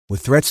With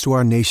threats to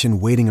our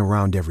nation waiting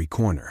around every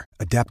corner,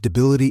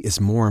 adaptability is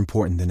more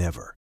important than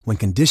ever. When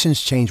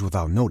conditions change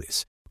without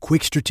notice,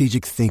 quick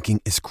strategic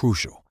thinking is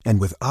crucial.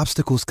 And with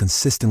obstacles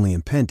consistently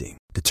impending,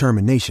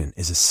 determination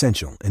is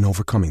essential in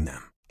overcoming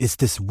them. It's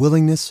this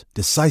willingness,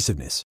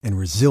 decisiveness, and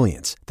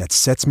resilience that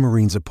sets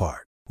Marines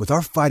apart. With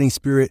our fighting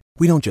spirit,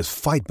 we don't just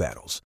fight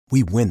battles,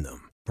 we win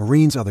them.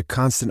 Marines are the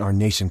constant our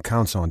nation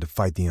counts on to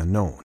fight the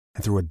unknown.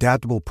 And through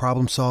adaptable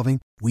problem solving,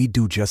 we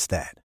do just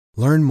that.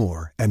 Learn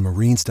more at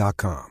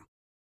marines.com.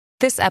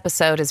 This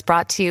episode is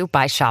brought to you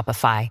by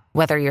Shopify.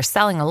 Whether you're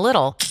selling a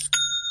little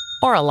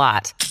or a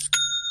lot,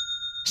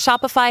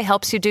 Shopify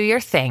helps you do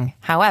your thing,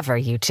 however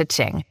you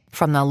cha-ching.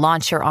 From the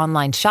launch your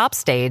online shop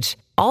stage,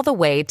 all the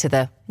way to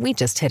the we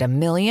just hit 1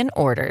 million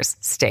orders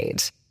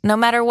stage. No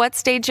matter what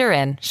stage you're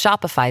in,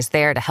 Shopify's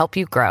there to help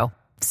you grow.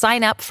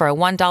 Sign up for a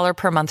 $1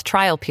 per month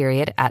trial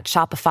period at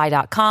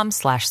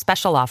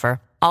shopify.com/special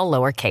offer, all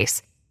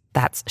lowercase.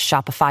 That's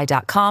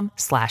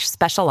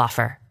shopify.com/special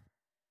offer.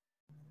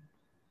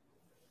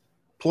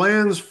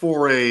 Plans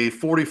for a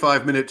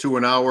 45-minute to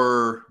an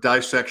hour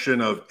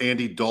dissection of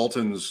Andy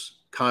Dalton's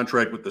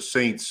contract with the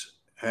Saints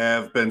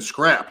have been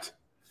scrapped.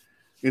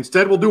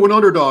 Instead, we'll do an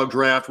underdog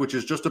draft, which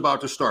is just about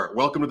to start.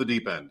 Welcome to the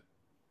deep end.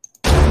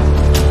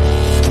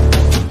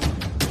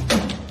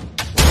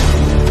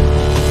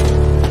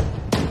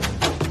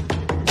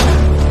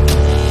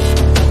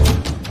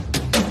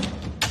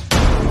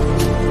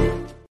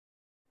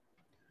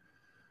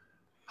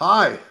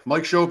 Hi,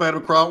 Mike Schopp,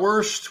 Adam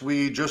Krautwurst.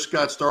 We just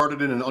got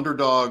started in an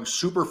Underdog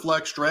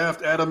Superflex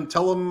draft. Adam,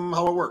 tell them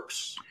how it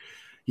works.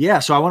 Yeah,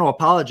 so I want to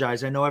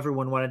apologize. I know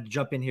everyone wanted to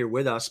jump in here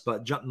with us,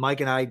 but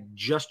Mike and I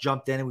just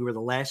jumped in, and we were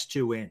the last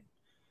two in.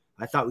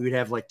 I thought we would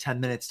have like 10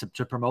 minutes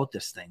to promote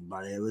this thing,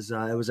 but it was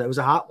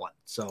a hot one.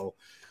 So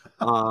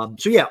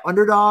yeah,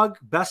 Underdog,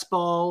 best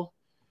ball,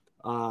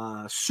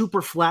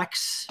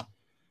 Superflex.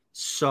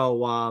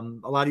 So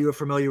a lot of you are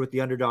familiar with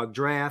the Underdog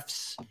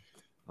drafts.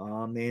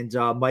 And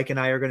Mike and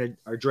I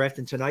are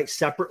drafting tonight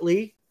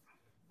separately.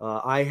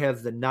 I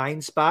have the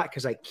 9 spot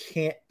because I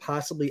can't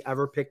possibly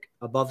ever pick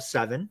above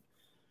 7.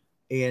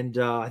 And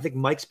I think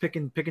Mike's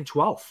picking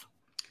 12.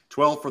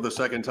 12 for the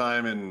second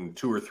time and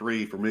 2 or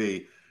 3 for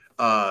me.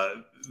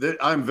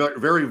 I'm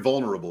very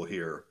vulnerable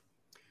here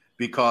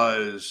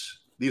because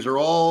these are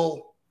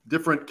all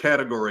different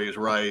categories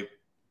where I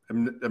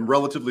am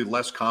relatively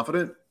less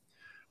confident.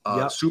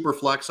 Yep.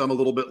 Superflex, I'm a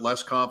little bit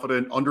less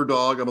confident.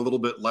 Underdog, I'm a little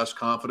bit less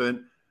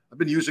confident. I've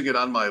been using it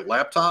on my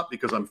laptop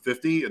because I'm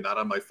 50 and not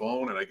on my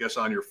phone. And I guess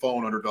on your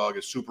phone, Underdog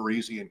is super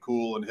easy and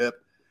cool and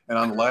hip. And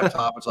on the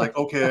laptop, it's like,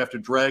 okay, I have to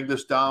drag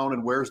this down.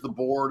 And where's the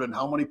board and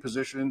how many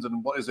positions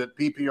and what is it,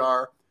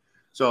 PPR?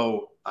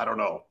 So I don't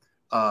know.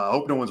 I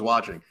hope no one's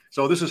watching.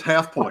 So this is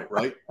half point,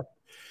 right?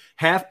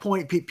 Half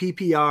point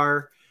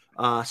PPR.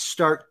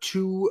 Start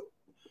two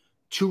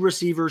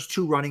receivers,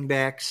 2 running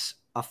backs,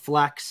 a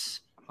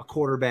flex, a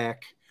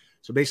quarterback.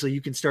 So basically,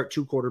 you can start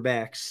 2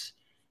 quarterbacks.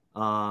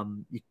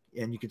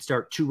 And you can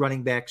start 2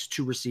 running backs,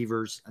 2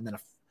 receivers, and then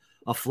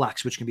a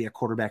flex, which can be a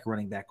quarterback,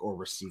 running back, or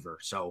receiver.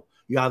 So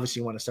you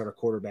obviously want to start a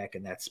quarterback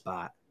in that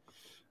spot.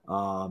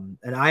 And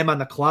I'm on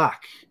the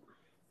clock.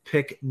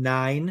 Pick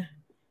 9.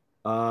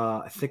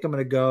 I think I'm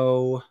going to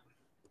go.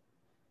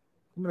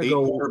 8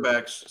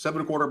 quarterbacks,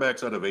 7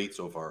 quarterbacks out of 8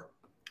 so far.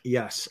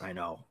 Yes, I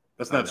know.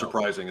 That's not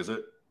surprising, is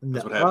it?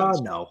 That's what happens.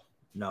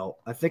 No.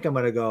 I think I'm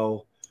going to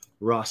go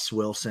Russ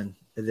Wilson.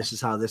 This is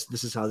how this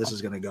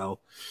is going to go.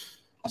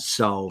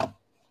 So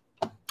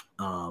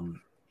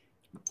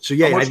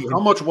yeah. How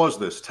much was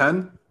this?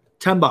 $10?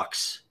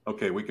 $10.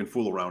 Okay, we can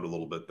fool around a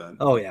little bit then.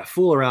 Oh yeah,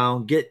 fool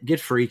around,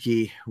 get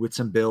freaky with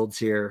some builds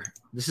here.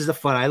 This is the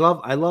fun. I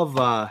love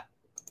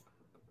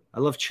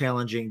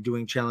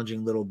doing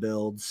challenging little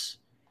builds.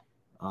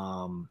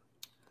 I'll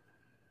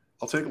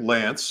take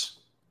Lance.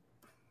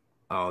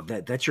 Oh,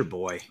 that's your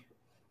boy.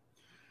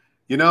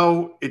 You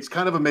know, it's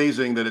kind of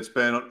amazing that it's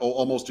been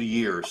almost a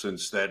year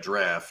since that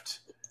draft,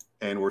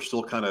 and we're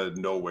still kind of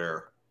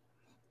nowhere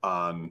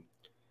on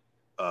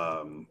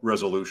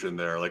resolution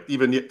there. Like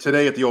even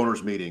today at the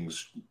owners'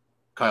 meetings,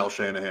 Kyle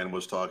Shanahan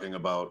was talking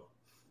about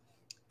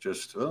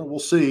just, we'll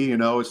see, you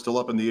know, it's still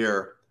up in the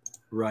air.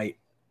 Right.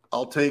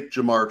 I'll take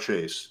Jamar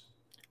Chase.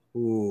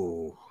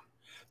 Ooh.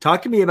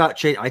 Talk to me about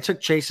Chase. I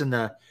took Chase in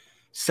the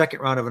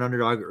second round of an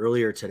Underdog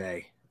earlier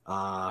today.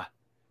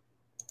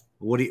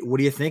 What are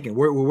you thinking?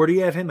 Where do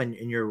you have him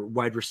in your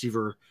wide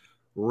receiver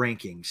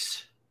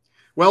rankings?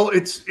 Well,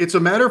 it's a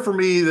matter for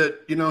me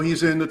that, you know,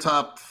 he's in the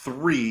top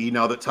 3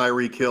 now that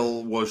Tyreek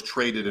Hill was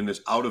traded and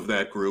is out of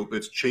that group.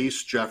 It's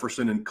Chase,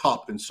 Jefferson, and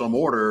Kupp in some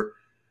order.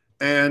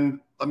 And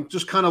I'm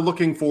just kind of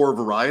looking for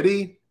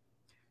variety.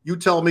 You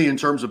tell me in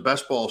terms of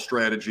best ball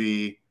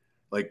strategy,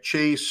 like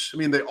Chase, I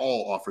mean, they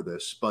all offer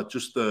this, but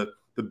just the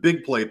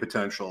big play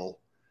potential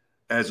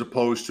as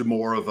opposed to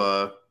more of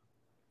a,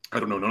 I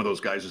don't know, none of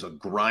those guys is a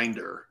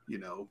grinder, you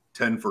know,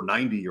 10 for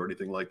 90 or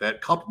anything like that.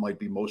 Kupp might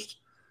be most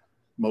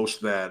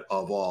that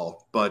of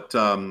all. But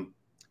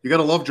you got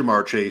to love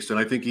Jamar Chase. And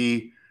I think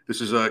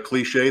this is a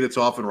cliche that's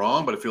often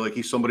wrong, but I feel like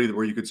he's somebody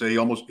where you could say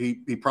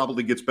he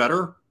probably gets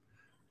better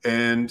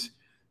And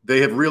they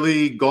have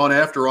really gone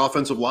after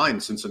offensive line,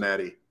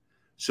 Cincinnati.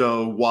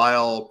 So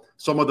while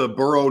some of the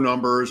Burrow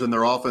numbers and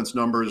their offense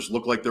numbers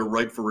look like they're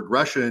ripe for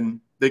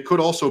regression, they could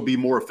also be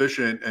more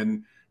efficient,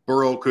 and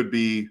Burrow could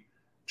be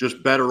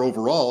just better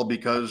overall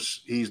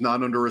because he's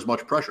not under as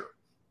much pressure.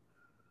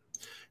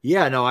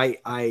 Yeah, no,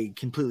 I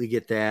completely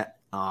get that.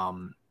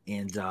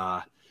 It's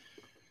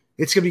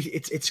gonna be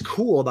it's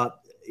cool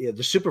about the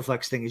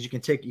Superflex thing is you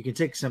can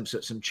take some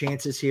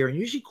chances here, and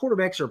usually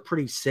quarterbacks are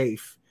pretty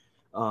safe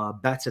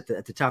bets at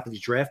the top of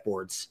these draft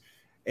boards.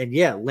 And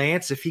yeah,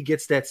 Lance, if he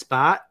gets that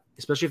spot,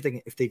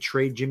 especially if they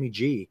trade Jimmy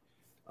G,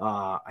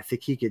 I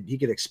think he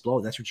could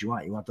explode. That's what you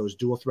want. You want those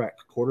dual threat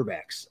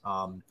quarterbacks.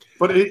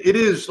 But it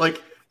is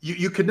like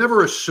you can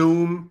never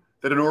assume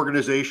that an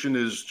organization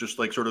is just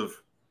like sort of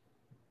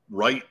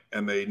right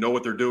and they know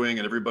what they're doing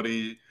and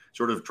everybody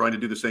sort of trying to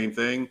do the same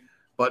thing.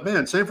 But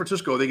man, San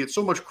Francisco, they get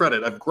so much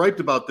credit. I've griped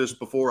about this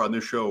before on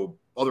this show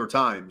other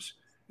times.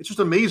 It's just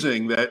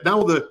amazing that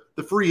now the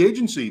free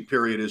agency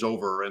period is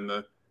over and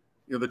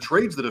the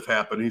trades that have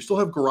happened, and you still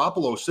have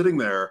Garoppolo sitting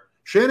there.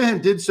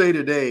 Shanahan did say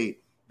today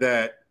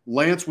that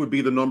Lance would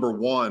be the number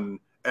one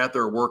at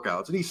their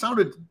workouts. And he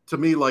sounded to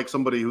me like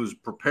somebody who's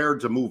prepared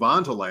to move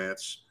on to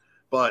Lance.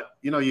 But,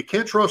 you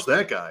can't trust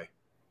that guy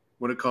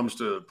when it comes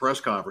to press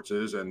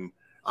conferences. And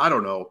I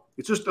don't know.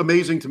 It's just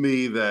amazing to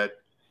me that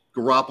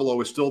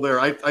Garoppolo is still there.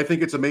 I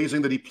think it's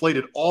amazing that he played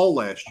it all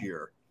last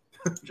year,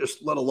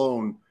 just let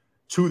alone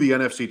to the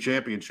NFC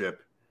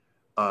Championship.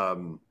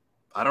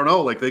 I don't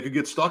know. Like, they could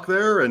get stuck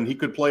there and he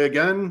could play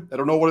again. I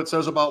don't know what it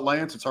says about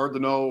Lance. It's hard to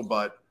know,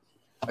 but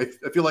I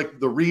feel like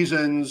the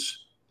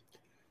reasons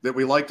that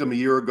we liked him a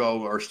year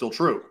ago are still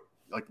true,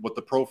 like what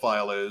the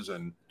profile is.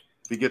 And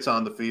if he gets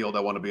on the field, I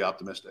want to be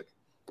optimistic.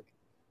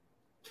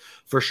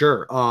 For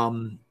sure.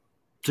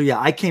 So yeah,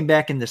 I came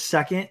back in the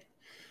second.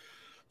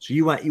 So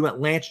you went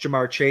Lance,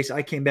 Jamar Chase.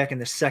 I came back in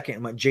the second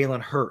and went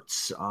Jalen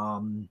Hurts.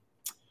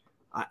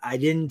 I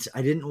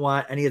didn't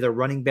want any of the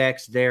running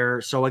backs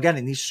there. So again,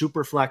 in these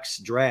super flex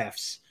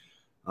drafts,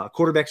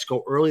 quarterbacks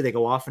go early. They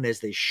go often as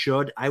they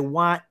should. I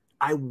want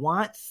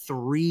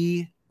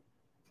 3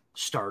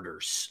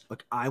 starters.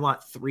 Like, I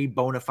want 3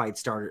 bona fide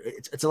starters.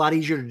 It's a lot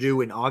easier to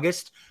do in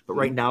August, but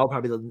right now,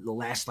 probably the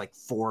last like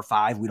 4 or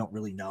 5, we don't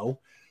really know.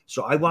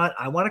 So I want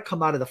to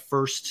come out of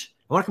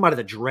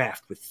the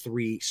draft with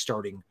 3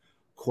 starting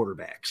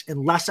quarterbacks,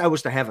 unless I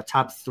was to have a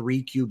top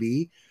 3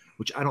 QB,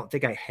 which I don't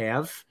think I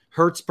have.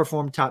 Hurts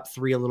performed top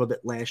 3 a little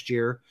bit last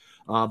year,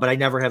 but I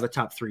never have a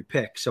top 3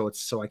 pick. So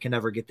I can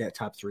never get that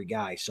top 3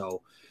 guy.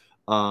 So,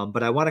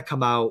 but I want to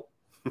come out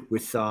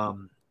with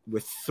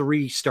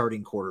 3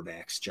 starting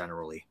quarterbacks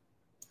generally.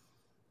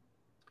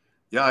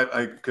 Yeah,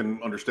 I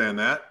can understand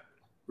that.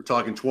 We're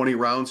talking 20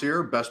 rounds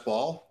here, best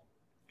ball.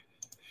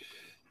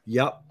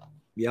 Yep.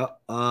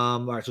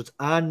 All right, so it's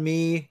on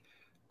me.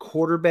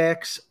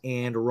 Quarterbacks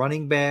and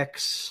running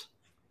backs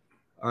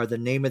are the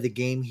name of the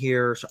game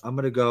here. So I'm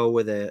going to go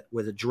with a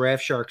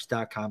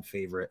DraftSharks.com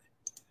favorite,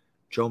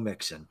 Joe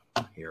Mixon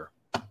here.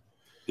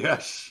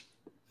 Yes.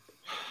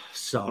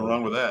 So nothing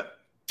wrong with that.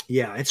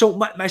 Yeah. And so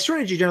my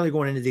strategy generally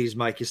going into these,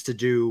 Mike, is to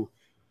do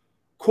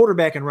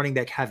quarterback and running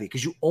back heavy,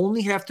 because you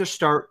only have to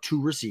start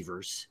 2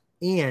 receivers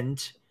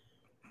and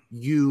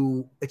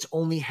it's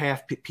only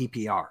half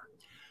PPR.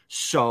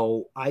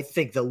 So I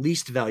think the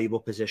least valuable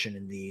position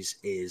in these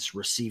is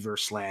receiver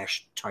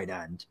 / tight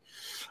end.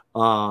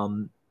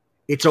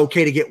 It's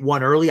okay to get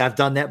 1 early. I've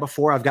done that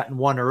before. I've gotten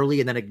 1 early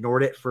and then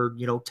ignored it for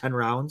 10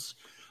 rounds.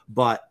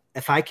 But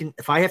if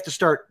I have to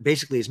start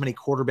basically as many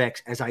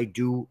quarterbacks as I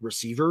do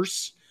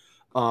receivers,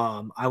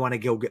 I want to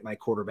go get my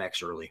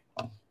quarterbacks early.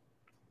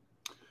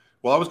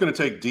 Well, I was going to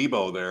take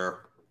Debo there,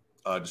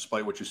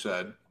 despite what you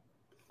said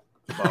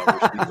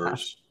about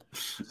receivers.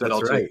 Instead,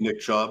 I'll take Nick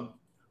Chubb,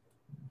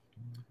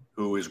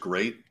 who is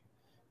great.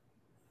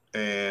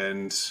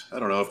 And I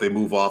don't know if they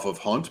move off of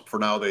Hunt. For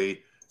now,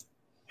 they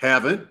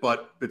haven't,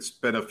 but it's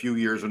been a few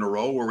years in a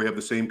row where we have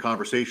the same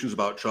conversations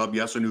about Chubb.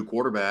 Yes, a new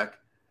quarterback,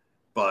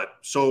 but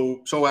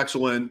so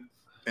excellent,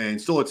 and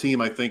still a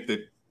team I think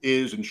that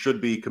is and should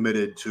be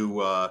committed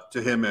to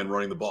him and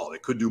running the ball. They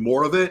could do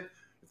more of it.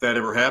 If that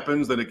ever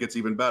happens, then it gets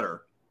even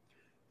better.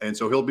 And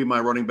so he'll be my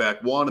running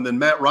back 1. And then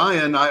Matt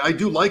Ryan, I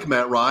do like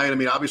Matt Ryan. I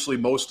mean, obviously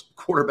most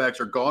quarterbacks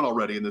are gone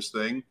already in this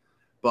thing,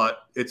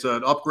 but it's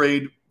an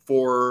upgrade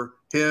for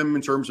him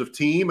in terms of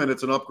team, and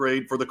it's an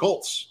upgrade for the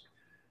Colts.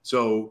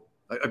 So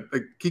I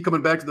keep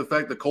coming back to the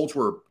fact the Colts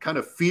were kind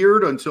of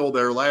feared until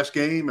their last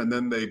game, and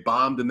then they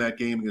bombed in that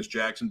game against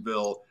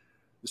Jacksonville.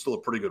 It's still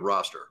a pretty good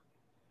roster.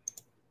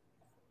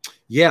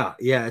 Yeah,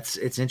 it's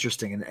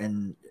interesting,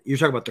 and you're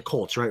talking about the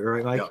Colts,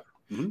 right, Mike? Yeah.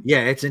 Mm-hmm. Yeah,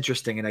 it's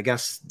interesting, and I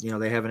guess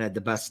they haven't had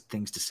the best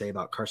things to say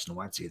about Carson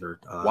Wentz either.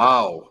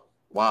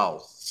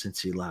 Wow,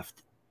 since he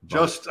left.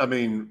 But,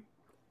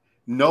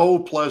 no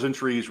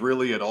pleasantries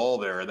really at all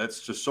there.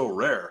 That's just so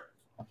rare.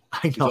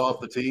 I know. He's off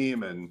the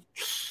team, and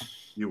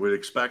you would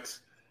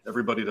expect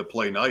everybody to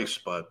play nice,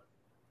 but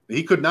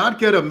he could not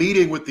get a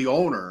meeting with the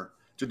owner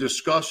to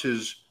discuss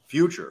his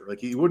future. Like,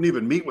 he wouldn't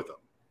even meet with them.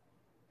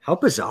 How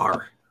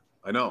bizarre.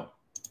 I know.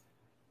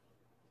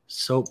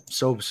 So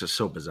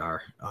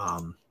bizarre.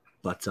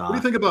 But what do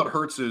you think about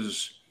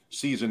Hurts's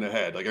season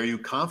ahead? Like, are you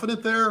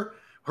confident there?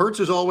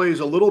 Hurts is always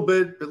a little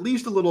bit, at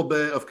least a little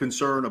bit of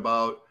concern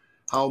about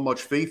how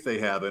much faith they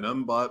have in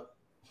him, but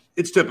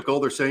it's typical.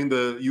 They're saying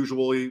the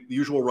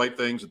usual right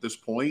things at this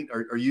point.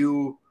 Are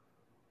you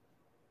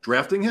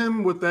drafting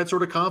him with that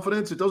sort of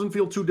confidence? It doesn't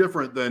feel too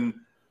different than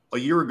a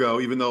year ago,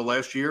 even though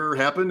last year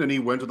happened and he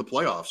went to the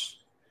playoffs.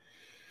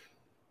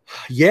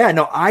 Yeah,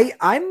 no,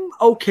 I'm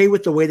okay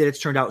with the way that it's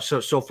turned out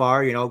so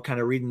far, kind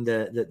of reading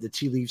the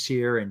tea leaves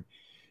here. And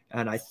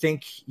I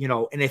think,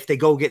 and if they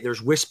go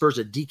there's whispers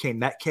of DK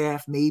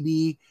Metcalf,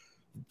 maybe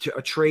to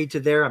a trade to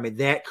there. I mean,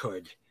 that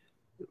could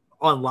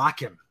unlock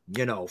him,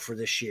 for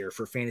this year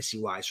for fantasy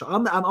wise. So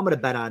I'm going to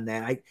bet on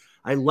that.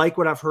 I like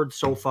what I've heard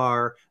so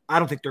far. I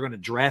don't think they're going to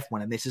draft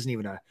one. And this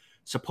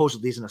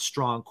supposedly isn't a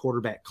strong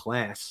quarterback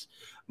class.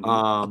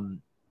 Mm-hmm.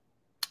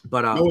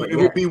 But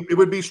it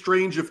would be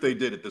strange if they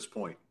did at this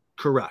point.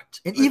 Correct.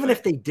 And even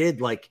if they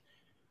did,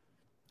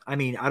 I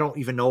don't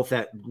even know if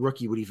that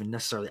rookie would even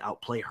necessarily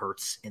outplay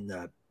Hurts in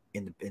the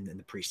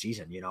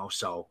preseason,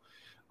 So.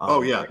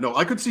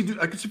 I could see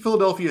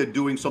Philadelphia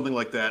doing something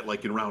like that,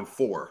 like in round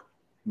 4,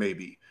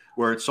 maybe,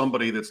 where it's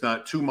somebody that's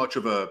not too much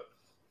of an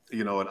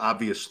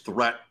obvious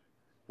threat.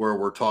 Where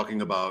we're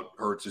talking about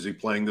Hurts, is he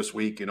playing this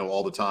week?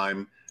 All the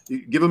time.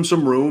 You give him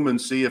some room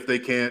and see if they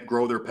can't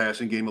grow their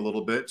passing game a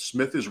little bit.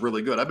 Smith is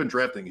really good. I've been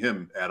drafting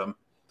him, Adam,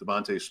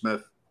 Devontae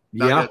Smith.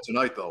 Not yet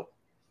tonight, though.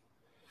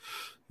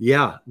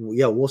 Yeah,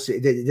 we'll see.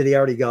 Did he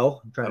already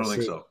go? I don't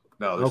think so.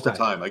 No, there's still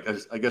time. I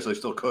guess I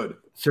still could.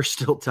 There's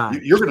still time.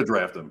 You're going to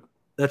draft him.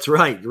 That's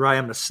right. I'm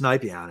going to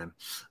snipe you on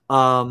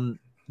him.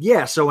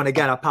 So, and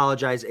again, I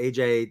apologize.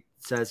 AJ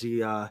says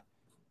he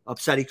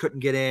upset he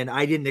couldn't get in.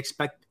 I didn't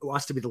expect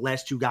us to be the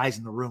last 2 guys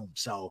in the room.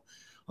 So,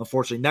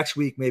 unfortunately, next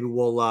week maybe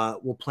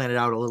we'll plan it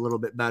out a little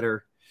bit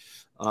better.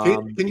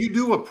 Can you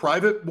do a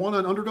private one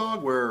on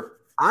Underdog where?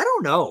 I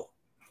don't know.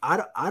 I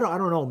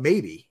don't know.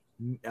 Maybe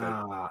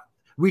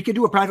we could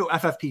do a private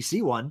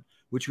FFPC one,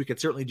 which we could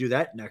certainly do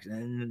that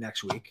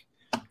next week.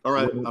 All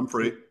right, I'm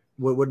free.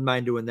 Wouldn't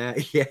mind doing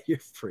that. Yeah, you're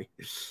free.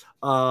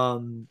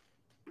 Am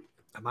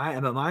I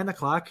on the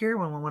clock here?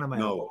 When am I?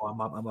 No,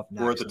 I'm up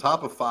next. We're at the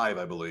top of 5,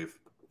 I believe.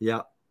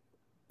 Yeah.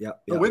 Oh,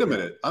 wait a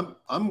minute.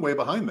 I'm way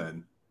behind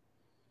then.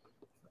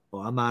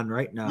 Well, I'm on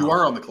right now. You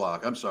are on the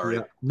clock. I'm sorry.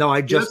 Yeah.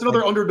 No, that's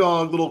another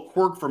Underdog little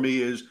quirk for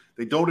me is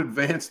they don't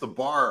advance the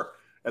bar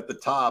at the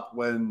top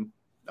when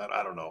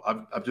I don't know.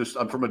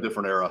 I'm from a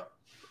different era.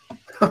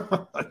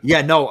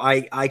 Yeah, no,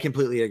 I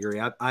completely agree.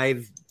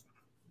 Jameis.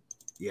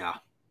 Yeah.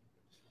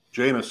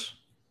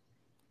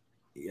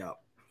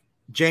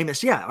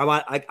 Jameis. Yeah.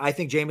 I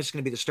think Jameis is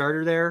going to be the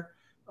starter there.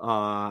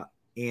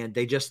 And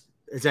they just,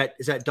 is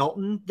that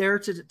Dalton there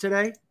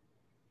today?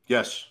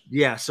 Yes.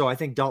 Yeah. So I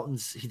think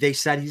they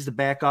said he's the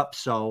backup.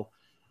 So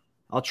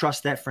I'll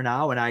trust that for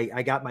now. And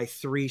I got my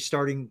 3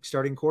 starting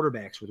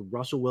quarterbacks with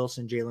Russell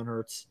Wilson, Jalen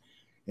Hurts,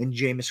 and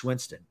Jameis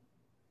Winston.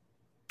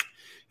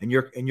 And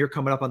you're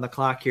coming up on the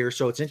clock here.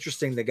 So it's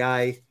interesting. The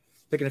guy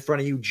picking in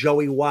front of you,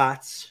 Joey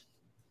Watts,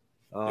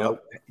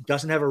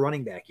 doesn't have a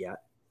running back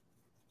yet.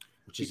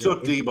 He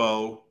took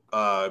Debo,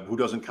 who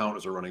doesn't count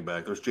as a running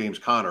back. There's James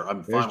Conner.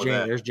 I'm fine with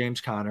that. There's James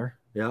Conner.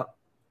 Yeah.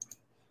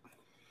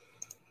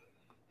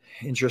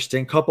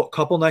 Interesting.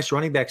 Couple nice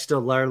running backs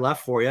still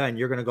left for you. And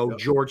you're going to go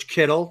George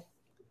Kittle.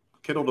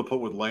 Kittle to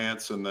put with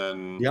Lance and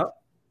then. Yep.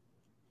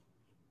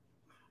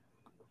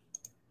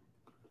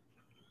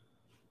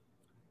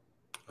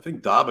 I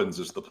think Dobbins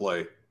is the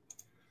play.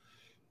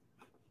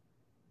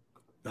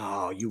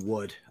 Oh, you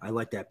would. I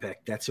like that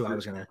pick. That's who I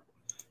was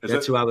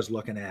who I was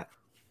looking at.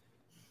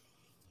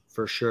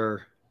 For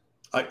sure.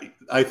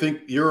 I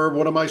think you're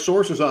one of my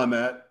sources on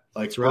that.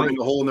 Like burning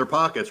a hole in their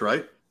pockets,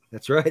 right?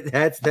 That's right.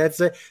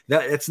 That's it.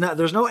 It's not.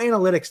 There's no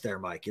analytics there,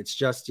 Mike. It's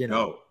just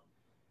No.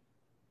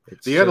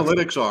 The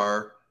analytics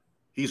are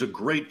he's a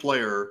great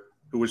player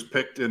who was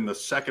picked in the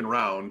 2nd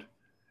round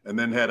and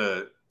then had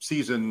a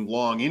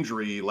season-long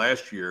injury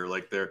last year.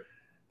 Like there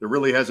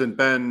really hasn't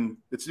been.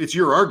 It's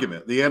your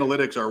argument. The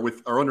analytics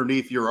are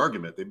underneath your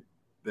argument.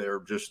 They're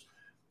just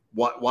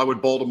why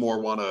would Baltimore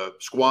want to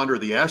squander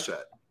the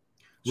asset?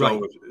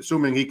 So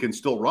assuming he can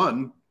still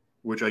run,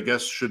 which I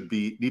guess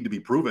need to be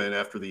proven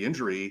after the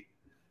injury,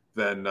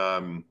 then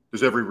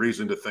there's every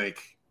reason to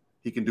think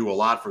he can do a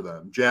lot for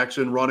them.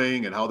 Jackson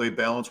running and how they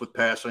balance with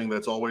passing,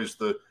 that's always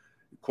the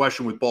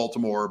question with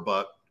Baltimore.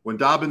 But when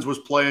Dobbins was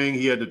playing,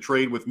 he had to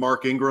trade with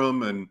Mark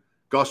Ingram and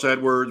Gus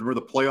Edwards. Remember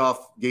the playoff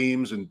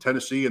games in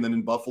Tennessee and then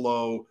in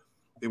Buffalo?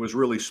 It was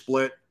really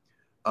split.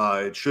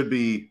 It should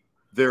be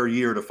their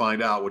year to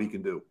find out what he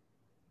can do.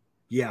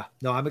 Yeah.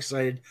 No, I'm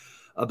excited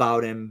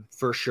about him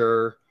for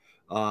sure.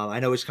 I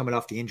know he's coming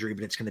off the injury,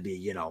 but it's going to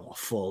be,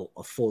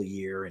 a full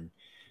year. And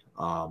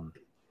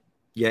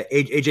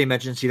AJ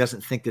mentions he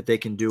doesn't think that they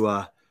can do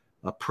a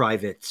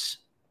private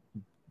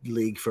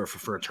league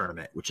for a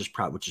tournament, which is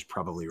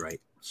probably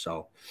right.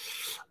 So,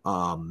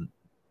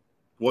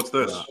 what's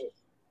this?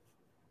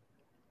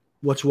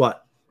 What's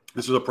what?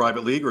 This is a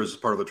private league, or is this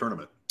part of the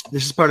tournament?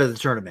 This is part of the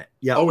tournament.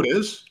 Yeah. Oh, it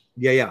is?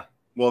 Yeah.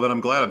 Well, then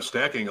I'm glad I'm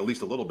stacking at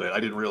least a little bit. I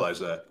didn't realize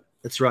that.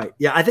 That's right.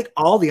 Yeah, I think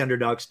all the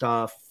Underdog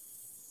stuff,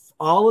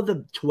 all of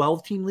the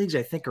 12 team leagues,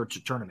 I think are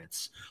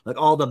tournaments. Like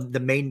all the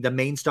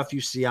main stuff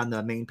you see on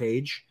the main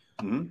page,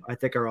 I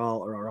think are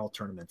all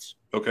tournaments.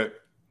 Okay.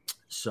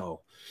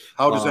 So,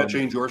 how does that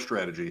change your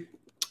strategy?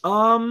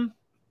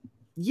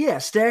 Yeah,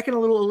 stacking a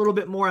little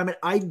bit more. I mean,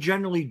 I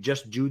generally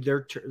just do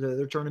their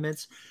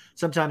tournaments.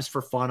 Sometimes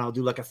for fun, I'll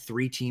do like a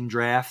 3-team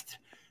draft,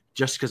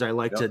 just because I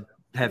like to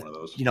have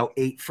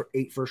 8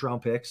 first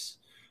round picks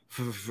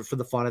for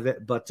the fun of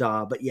it. But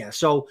yeah,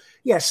 so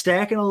yeah,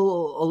 stacking a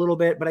little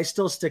bit, but I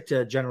still stick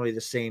to generally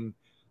the same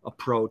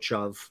approach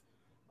of.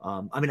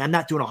 I mean, I'm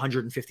not doing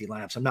 150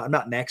 laps. I'm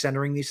not max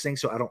entering these things,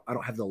 so I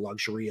don't have the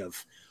luxury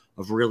of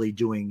really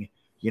doing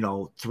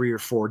 3 or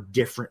 4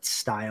 different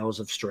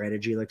styles of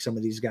strategy like some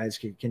of these guys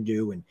can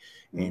do.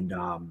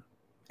 And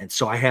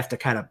so I have to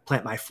kind of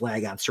plant my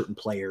flag on certain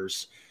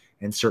players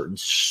and certain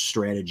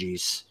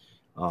strategies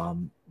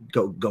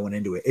going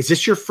into it. Is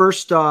this your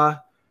first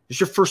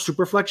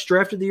Superflex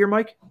draft of the year,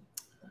 Mike?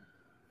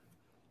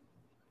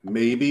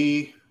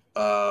 Maybe.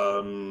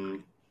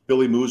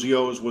 Billy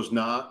Muzio's was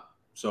not,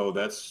 so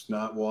that's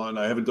not one.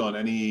 I haven't done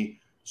any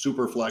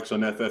Superflex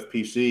on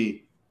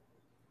FFPC.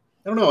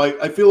 I don't know.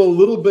 I feel a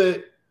little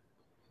bit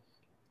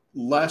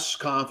less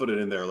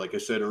confident in there. Like I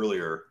said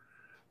earlier,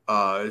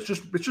 it's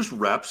just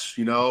reps,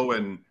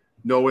 and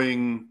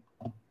knowing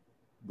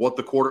when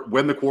the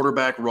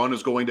quarterback run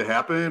is going to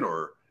happen,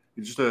 or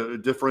just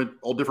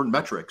all different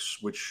metrics,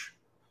 which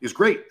is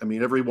great. I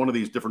mean, every one of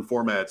these different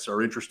formats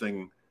are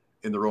interesting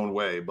in their own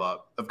way,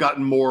 but I've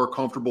gotten more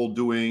comfortable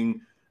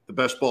doing the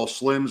best ball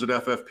slims at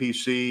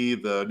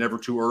FFPC, the never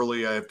too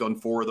early. I have done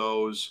 4 of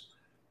those.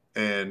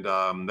 And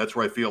that's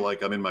where I feel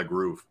like I'm in my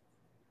groove.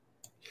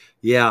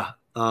 Yeah.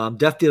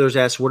 Death Dealers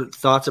asks, what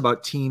thoughts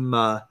about team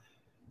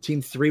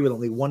 3 with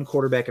only 1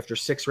 quarterback after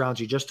 6 rounds?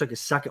 He just took his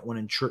second one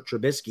in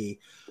Trubisky.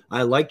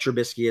 I like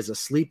Trubisky as a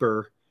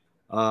sleeper.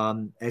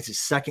 As his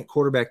second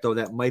quarterback, though,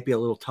 that might be a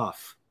little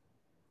tough.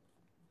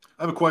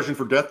 I have a question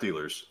for Death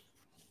Dealers.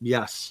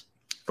 Yes.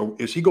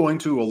 Is he going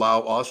to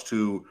allow us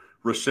to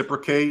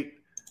reciprocate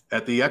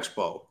at the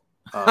Expo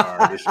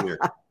this year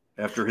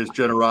after his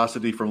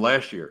generosity from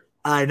last year?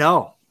 I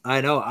know. I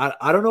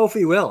don't know if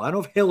he will. I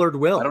don't know if Hillard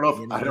will. I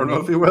don't know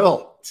if he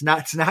will. It's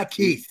not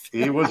Keith.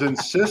 He was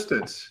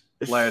insistent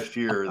last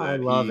year that I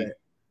love it.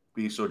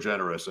 Be so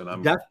generous, and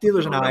I'm Death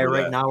Dealers and I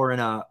right now we're in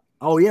a.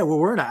 Oh yeah,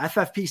 we're in a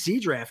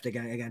FFPC draft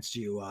against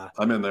you.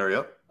 I'm in there.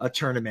 Yep. A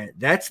tournament.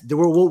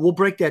 We'll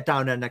break that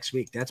down next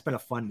week. That's been a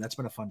fun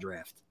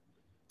draft.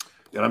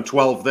 And I'm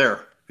 12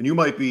 there, and you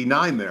might be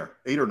 9 there,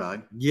 8 or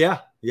 9. Yeah.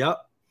 Yep.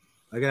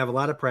 I'm gonna have a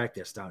lot of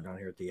practice down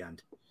here at the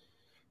end.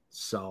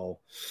 So,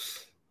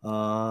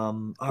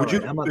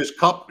 is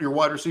Cup your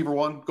wide receiver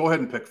one? Go ahead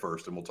and pick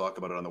first, and we'll talk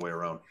about it on the way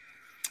around.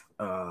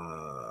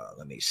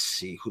 Let me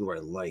see. Who do I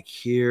like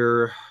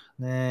here?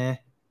 Nah.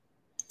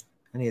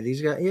 Any of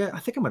these guys? Yeah, I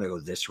think I'm gonna go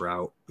this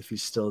route if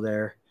he's still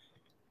there.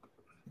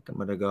 I think I'm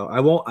gonna go. I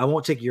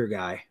won't take your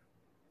guy.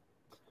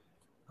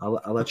 I'll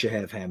let you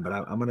have him, but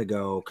I'm gonna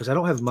go because I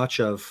don't have much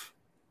of.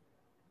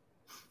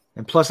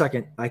 And plus, I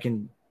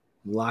can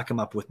lock him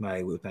up with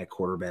my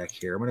quarterback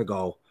here. I'm gonna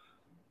go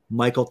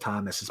Michael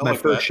Thomas. It's my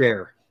first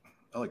share.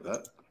 I like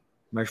that.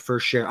 My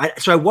first share.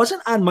 So I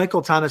wasn't on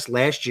Michael Thomas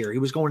last year. He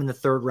was going in the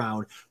 3rd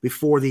round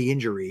before the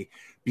injury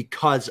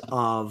because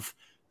of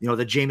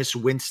the Jameis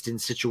Winston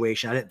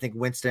situation. I didn't think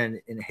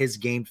Winston in his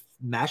game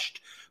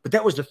meshed, but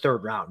that was the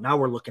 3rd round. Now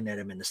we're looking at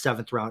him in the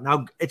 7th round.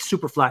 Now it's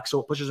super flex, so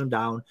it pushes him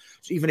down.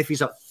 So even if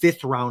he's a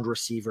 5th round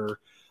receiver,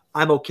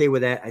 I'm okay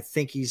with that. I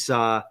think he's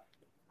got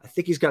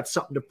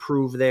something to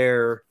prove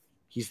there.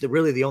 He's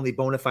really the only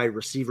bona fide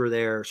receiver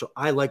there. So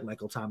I like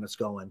Michael Thomas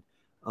going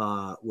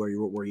where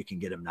you can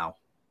get him now.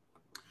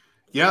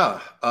 Yeah,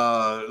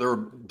 there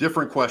were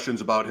different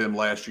questions about him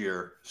last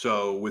year.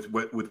 So with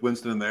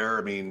Winston in there,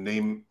 I mean,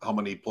 name how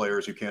many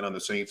players you can on the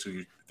Saints who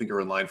you think are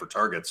in line for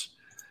targets.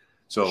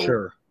 So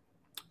sure,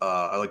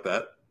 I like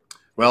that.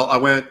 Well, I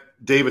went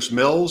Davis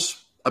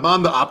Mills. I'm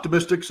on the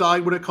optimistic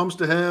side when it comes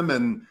to him,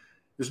 and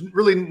there's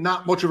really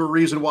not much of a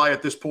reason why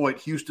at this point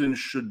Houston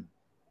should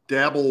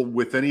dabble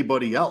with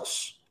anybody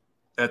else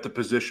at the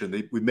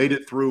position. We made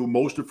it through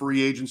most of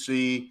free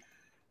agency,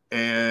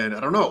 and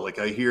I don't know. Like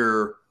I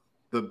hear.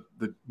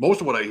 The most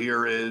of what I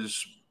hear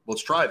is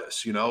let's try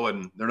this,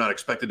 and they're not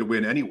expected to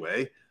win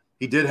anyway.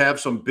 He did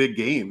have some big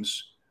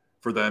games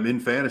for them in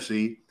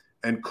fantasy,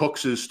 and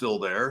Cooks is still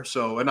there.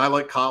 So, and I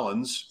like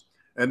Collins,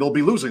 and they'll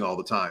be losing all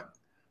the time.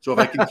 So if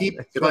I can keep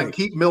I can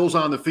keep Mills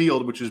on the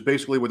field, which is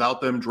basically without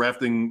them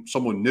drafting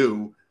someone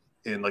new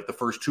in like the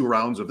first 2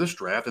 rounds of this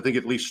draft, I think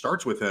it at least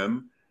starts with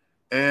him.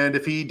 And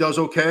if he does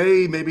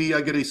okay, maybe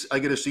I get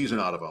a season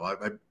out of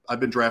him. I've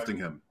been drafting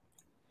him.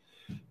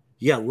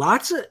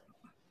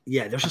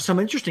 Yeah, there's just some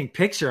interesting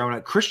picks here.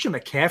 On Christian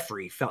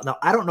McCaffrey felt. Now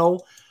I don't know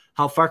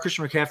how far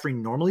Christian McCaffrey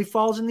normally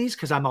falls in these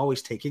because I'm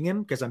always taking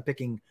him because I'm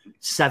picking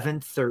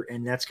 7th,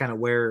 and that's kind of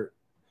where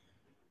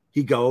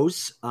he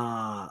goes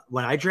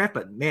when I draft.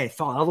 But man, he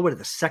fell all the way to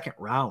the 2nd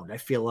round. I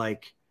feel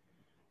like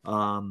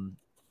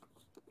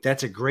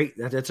That's a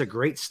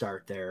great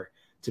start there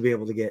to be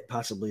able to get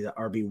possibly the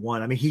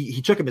RB1. I mean,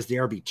 he took him as the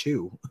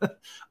RB2,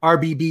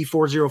 RBB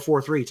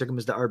 4043 took him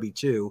as the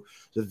RB2.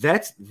 So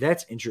that's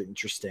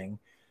interesting.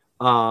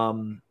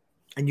 And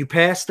you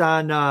passed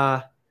on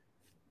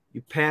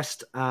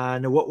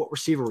what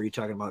receiver were you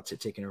talking about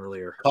taking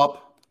earlier?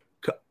 Cup.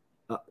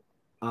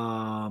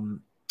 I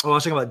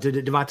was talking about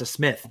Devonta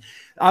Smith.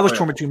 I was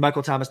torn between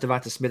Michael Thomas,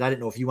 Devonta Smith. I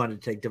didn't know if you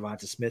wanted to take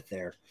Devonta Smith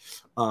there.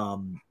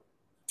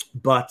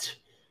 But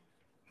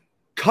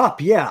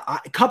Cup,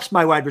 Cup's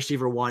my wide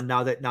receiver one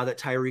now that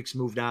Tyreek's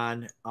moved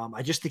on.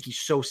 I just think he's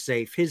so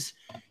safe. His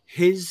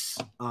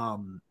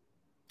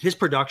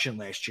production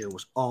last year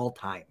was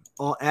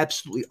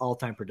absolutely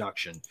all-time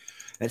production.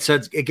 And so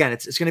again,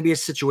 it's going to be a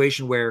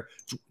situation where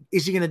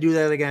is he going to do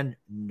that again?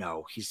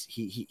 No,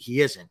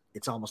 he isn't.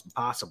 It's almost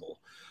impossible.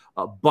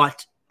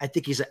 But I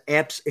think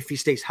if he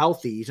stays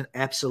healthy, he's an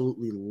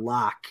absolutely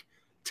lock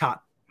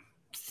top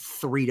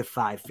 3 to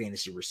 5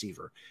 fantasy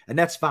receiver. And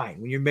that's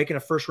fine. When you're making a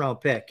first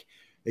round pick,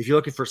 if you're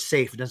looking for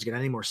safe, it doesn't get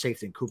any more safe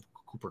than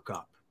Cooper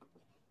Kupp.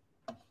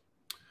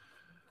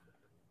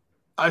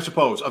 I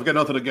suppose I've got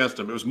nothing against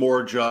him. It was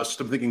more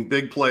just I'm thinking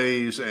big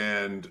plays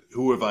and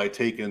who have I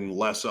taken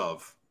less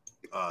of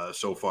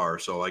so far.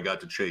 So I got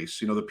to chase.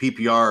 The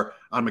PPR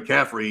on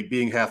McCaffrey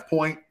being half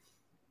point,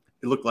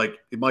 it looked like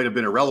it might have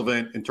been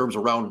irrelevant in terms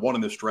of round 1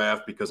 in this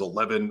draft because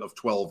 11 of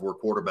 12 were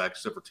quarterbacks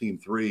except for team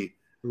 3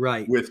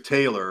 with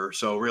Taylor.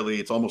 So really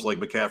it's almost like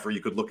McCaffrey.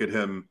 You could look at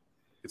him.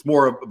 It's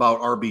more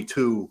about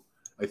RB2,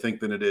 I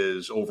think, than it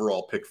is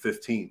overall pick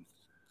 15.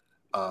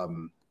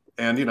 And,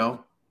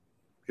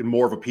 in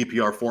more of a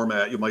PPR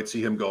format, you might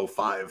see him go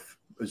 5,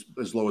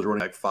 as low as running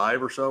back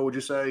 5 or so, would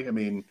you say? I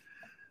mean,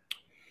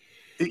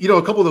 a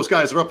couple of those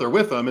guys are up there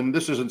with him, and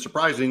this isn't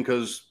surprising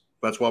because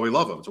that's why we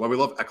love him. It's why we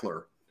love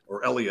Eckler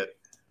or Elliott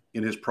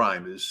in his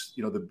prime is,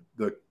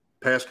 the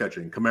pass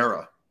catching,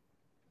 Kamara.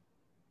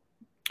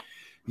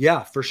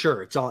 Yeah, for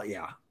sure. It's all,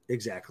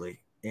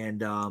 exactly.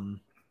 And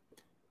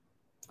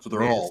so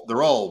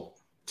they're all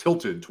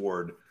tilted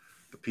toward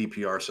the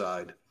PPR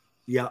side.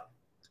 Yeah.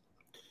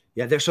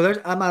 Yeah.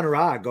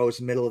 Amon-Ra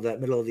goes middle of the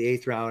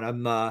 8th round.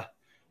 I'm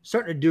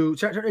starting to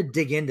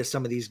dig into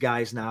some of these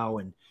guys now.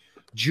 And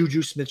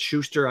Juju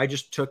Smith-Schuster, I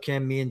just took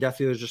him. Me and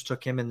Deathfields just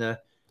took him in the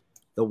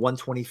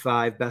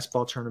 125 best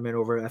ball tournament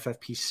over at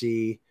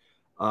FFPC.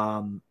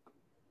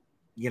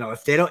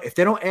 If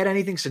they don't add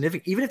anything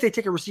significant, even if they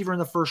take a receiver in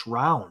the first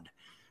round,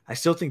 I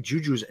still think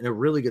Juju's in a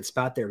really good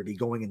spot there to be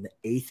going in the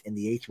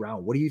 8th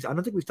round. What do you? I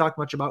don't think we've talked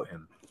much about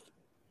him.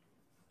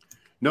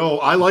 No,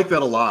 I like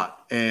that a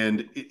lot.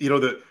 And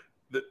the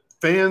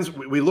fans,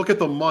 we look at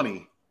the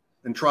money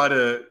and try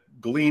to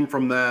glean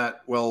from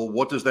that. Well,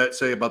 what does that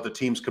say about the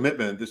team's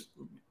commitment?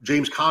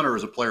 James Conner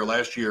is a player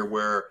last year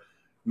where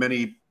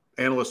many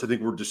analysts, I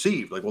think, were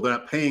deceived. Like, well, they're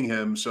not paying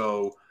him,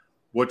 so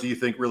what do you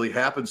think really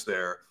happens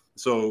there?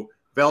 So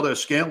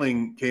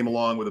Valdez-Scantling came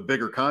along with a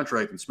bigger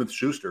contract than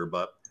Smith-Schuster,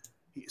 but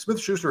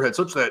Smith-Schuster had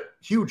such that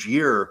huge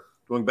year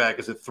going back,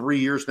 is it 3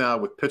 years now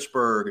with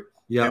Pittsburgh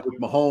and with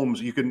Mahomes,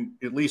 you can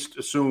at least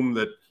assume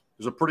that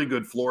there's a pretty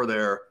good floor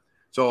there.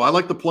 So I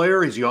like the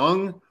player. He's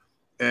young,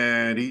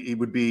 and he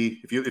would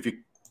be, if you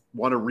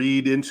want to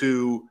read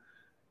into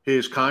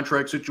his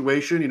contract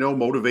situation,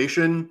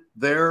 motivation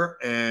there.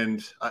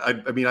 And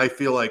I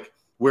feel like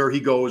where he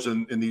goes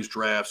in these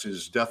drafts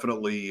is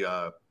definitely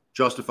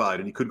justified,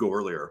 and he could go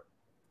earlier.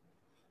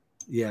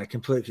 Yeah,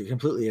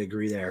 completely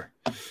agree there.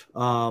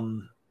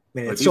 Man,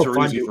 it's these so are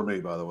fun easy for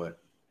me, by the way.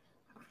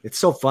 It's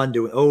so fun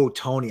doing. Oh,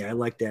 Tony, I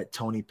like that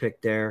Tony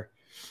pick there.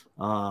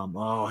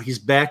 He's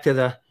back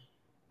to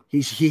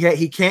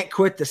he can't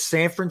quit the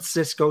San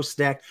Francisco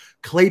stack.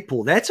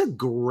 Claypool, that's a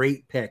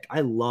great pick.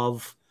 I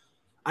love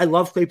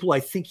Claypool. I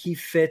think he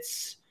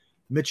fits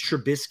Mitch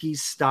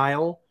Trubisky's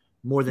style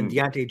more than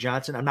Deontay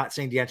Johnson. I'm not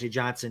saying Deontay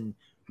Johnson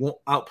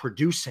won't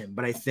outproduce him,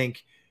 but I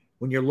think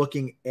when you're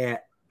looking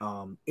at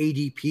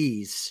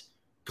ADPs,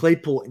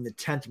 Claypool in the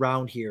 10th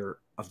round here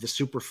of the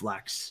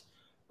Superflex,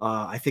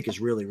 I think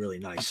is really, really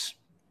nice.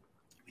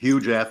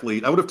 Huge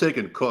athlete. I would have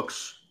taken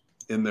Cooks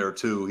in there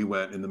too. He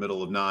went in the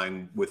middle of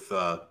 9 with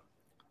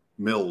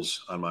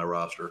Mills on my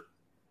roster.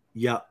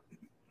 Yep.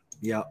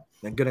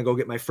 I'm going to go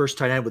get my first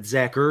tight end with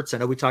Zach Ertz. I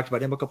know we talked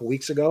about him a couple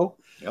weeks ago.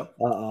 Yep.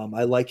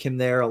 I like him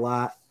there a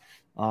lot.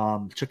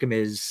 Took him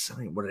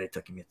what did I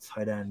take him at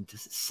tight end?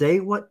 Does it say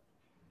what?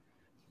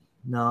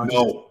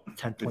 No,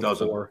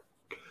 10.4.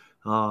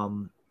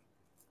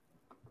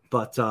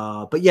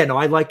 But yeah, no,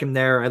 I like him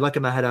there. I like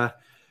him ahead of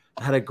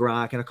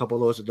Gronk and a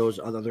couple of those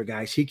other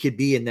guys. He could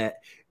be in the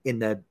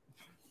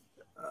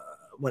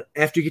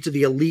after you get to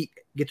the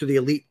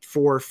elite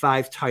 4 or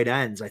 5 tight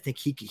ends. I think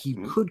he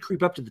could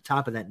creep up to the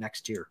top of that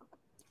next year.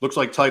 Looks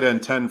like tight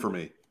end 10 for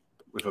me,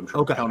 if I'm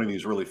counting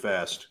these really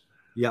fast.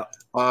 Yeah.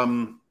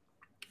 I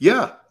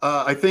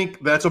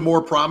think that's a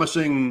more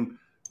promising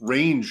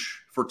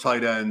range for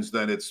tight ends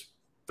than it's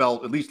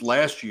felt, at least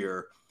last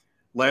year.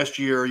 Last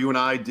year, you and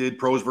I did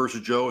pros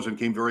versus Joes and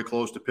came very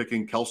close to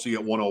picking Kelsey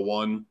at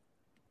 101.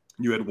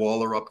 You had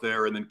Waller up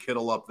there, and then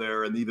Kittle up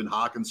there, and even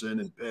Hawkinson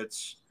and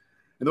Pitts.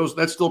 And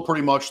that's still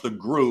pretty much the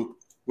group,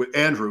 with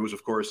Andrews,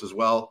 of course, as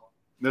well.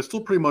 And that's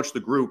still pretty much the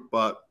group.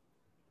 But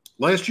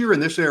last year in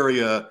this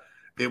area,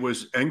 it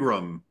was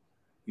Ingram,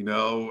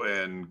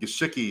 and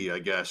Gesicki, I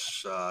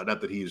guess.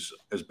 Not that he's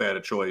as bad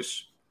a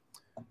choice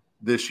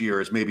this year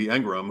as maybe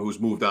Ingram, who's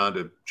moved on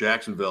to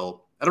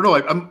Jacksonville. I don't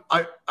know.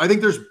 I think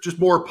there's just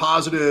more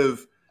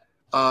positive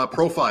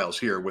profiles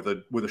here with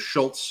a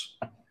Schultz,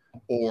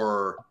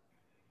 or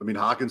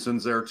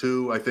Hawkinson's there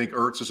too. I think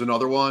Ertz is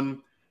another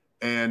one,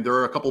 and there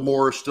are a couple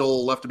more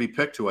still left to be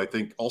picked too. I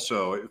think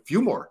also a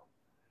few more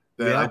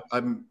that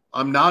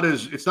I'm not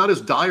as, it's not as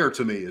dire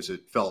to me as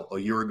it felt a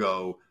year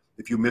ago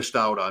if you missed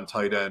out on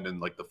tight end in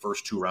like the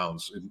first 2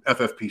 rounds in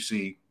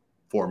FFPC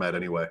format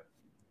anyway.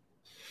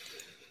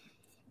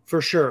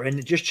 For sure.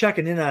 And just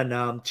checking in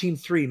on Team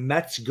 3,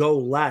 Mets Go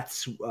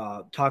Let's,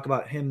 talk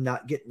about him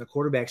not getting the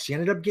quarterbacks. He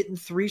ended up getting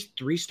three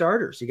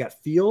starters. He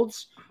got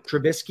Fields,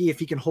 Trubisky, if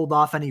he can hold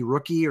off any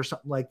rookie or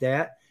something like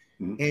that,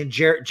 and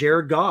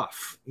Jared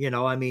Goff.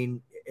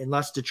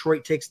 Unless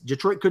Detroit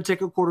could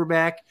take a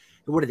quarterback.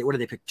 What did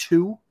they pick?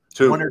 Two?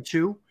 1 or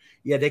 2?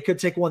 Yeah, they could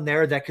take one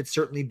there. That could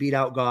certainly beat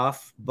out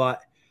Goff.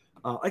 But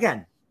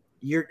again,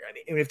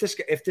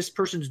 if this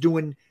person's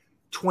doing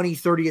 20,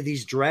 30 of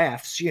these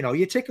drafts, you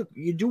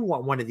do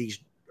want one of these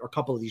or a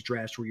couple of these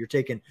drafts where you're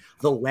taking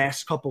the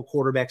last couple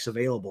quarterbacks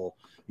available,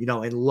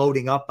 and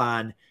loading up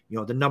on,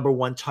 the number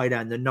 1 tight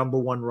end, the number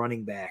 1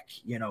 running back,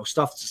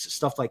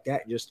 stuff like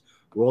that. And just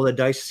roll the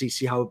dice to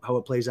see how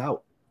it plays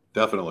out.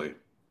 Definitely.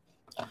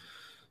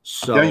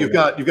 So yeah, you've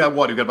got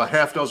what? You've got about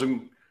half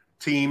dozen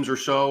teams or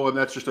so, and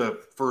that's just a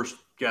first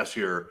guess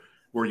here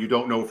where you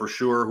don't know for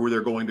sure who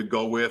they're going to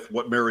go with,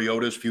 what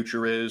Mariota's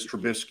future is,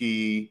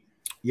 Trubisky.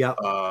 Yeah.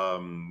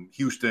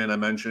 Houston, I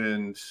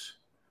mentioned.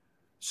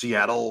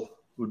 Seattle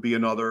would be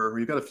another.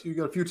 You got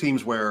a few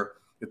teams where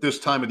at this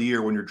time of the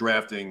year when you're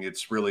drafting,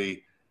 it's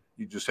really,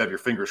 you just have your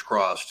fingers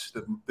crossed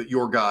that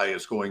your guy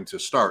is going to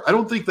start. I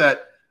don't think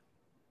that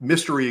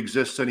mystery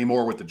exists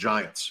anymore with the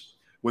Giants.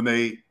 When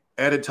they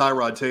added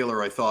Tyrod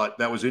Taylor, I thought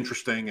that was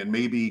interesting, and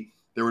maybe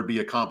there would be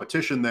a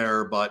competition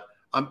there. But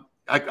I'm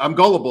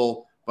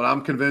gullible, but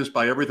I'm convinced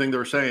by everything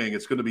they're saying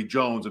it's going to be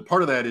Jones, and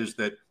part of that is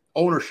that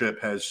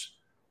ownership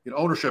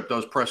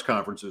does press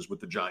conferences with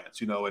the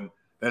Giants, and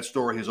that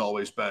story has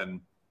always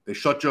been they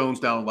shut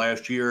Jones down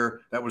last year.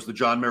 That was the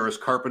John Maris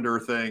Carpenter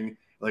thing.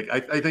 Like,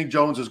 I think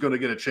Jones is going to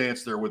get a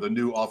chance there with a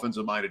new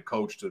offensive-minded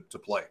coach to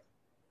play.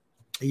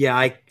 Yeah,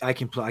 I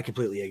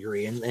completely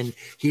agree. And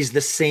he's the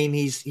same.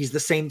 He's the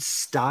same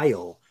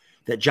style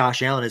that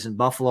Josh Allen is in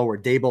Buffalo, where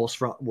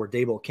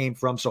Daboll came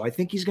from. So I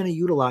think he's going to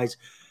utilize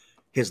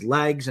his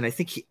legs, and I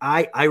think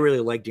I really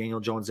like Daniel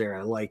Jones there.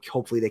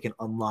 Hopefully he can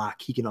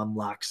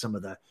unlock some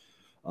of the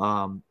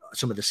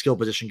skill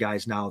position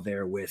guys now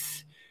there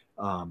with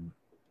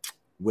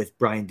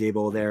Brian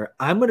Daboll there.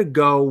 I'm going to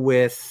go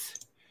with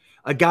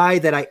a guy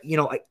that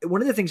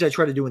one of the things I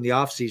try to do in the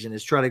offseason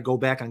is try to go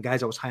back on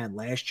guys I was high on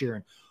last year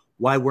and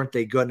why weren't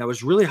they good. And I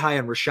was really high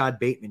on Rashad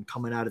Bateman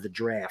coming out of the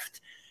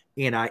draft.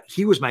 And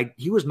he was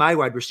my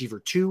wide receiver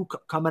 2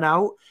 coming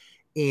out.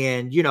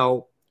 And,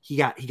 he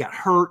got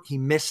hurt. He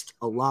missed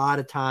a lot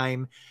of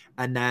time.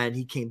 And then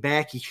he came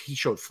back. He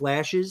showed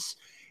flashes.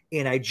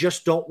 And I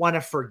just don't want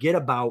to forget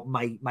about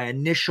my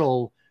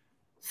initial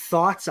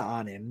thoughts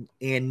on him.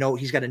 And no,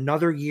 he's got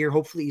another year.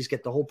 Hopefully he's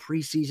got the whole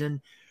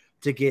preseason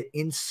to get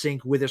in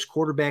sync with his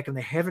quarterback. And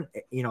they haven't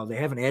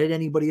added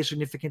anybody of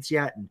significance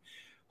yet. And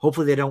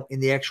hopefully they don't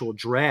in the actual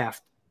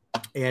draft.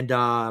 And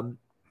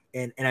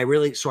I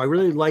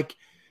really like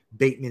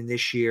Bateman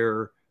this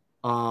year.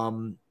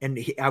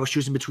 I was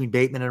choosing between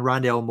Bateman and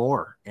Rondale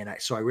Moore. And I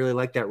really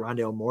like that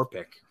Rondale Moore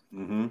pick.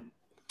 Mm-hmm.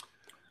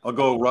 I'll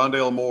go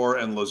Rondale Moore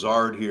and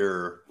Lazard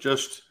here.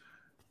 Just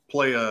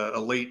play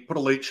put a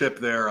late chip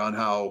there on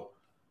how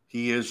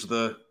he is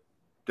the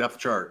depth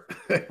chart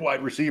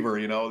wide receiver.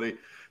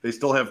 They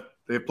still have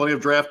plenty of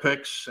draft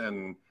picks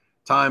and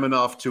time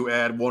enough to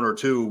add 1 or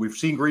 2. We've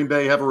seen Green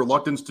Bay have a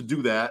reluctance to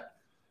do that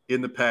in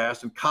the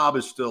past, and Cobb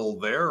is still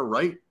there,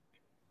 right?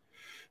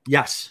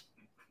 Yes.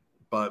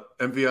 But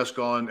MVS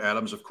gone,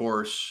 Adams, of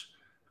course.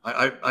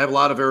 I have a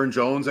lot of Aaron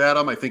Jones,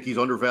 Adam. I think he's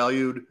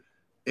undervalued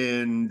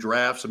in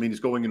drafts. He's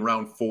going in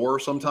round 4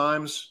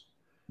 sometimes.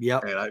 Yeah.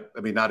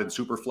 And not in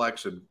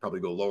Superflex, and probably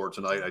go lower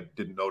tonight. I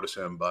didn't notice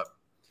him, but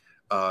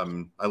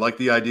I like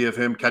the idea of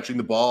him catching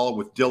the ball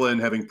with Dillon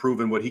having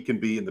proven what he can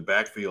be in the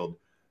backfield.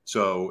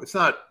 So it's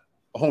not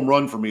a home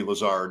run for me,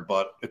 Lazard,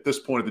 but at this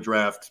point of the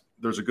draft,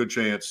 there's a good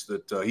chance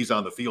that he's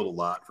on the field a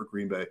lot for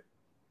Green Bay.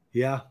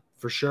 Yeah,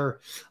 for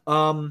sure.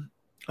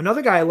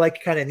 Another guy I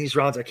like kind of in these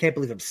rounds, I can't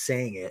believe I'm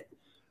saying it,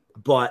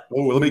 but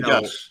let me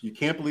guess. You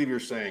can't believe you're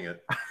saying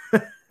it.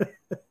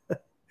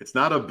 It's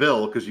not a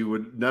Bill, because you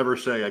would never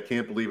say, I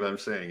can't believe I'm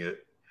saying it.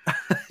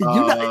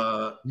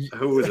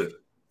 Who is it?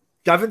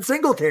 Devin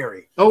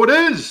Singletary. Oh, it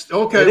is.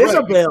 Okay. It is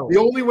a Bill. The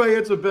only way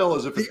it's a Bill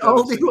is if it's the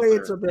only way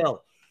it's a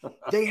Bill.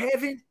 They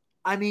haven't,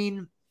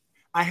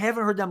 I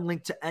haven't heard them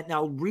linked to.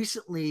 Now,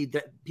 recently,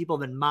 that people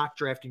have been mock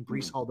drafting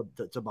Breece Hall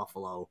to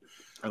Buffalo.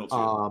 I don't see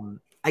it.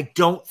 I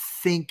don't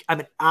think. I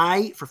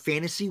mean, for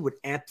fantasy would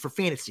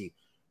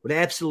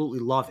absolutely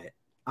love it,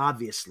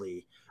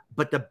 obviously.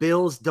 But the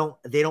Bills don't.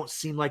 They don't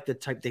seem like the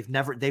type. They've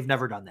never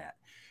done that.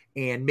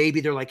 And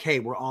maybe they're like, hey,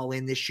 we're all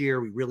in this year.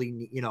 We really,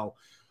 we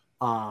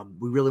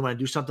really want to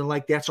do something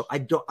like that. So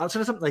outside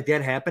of something like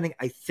that happening,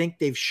 I think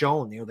they've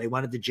shown, they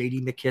wanted the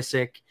JD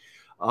McKissick,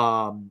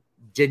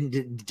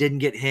 didn't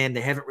get him.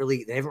 They haven't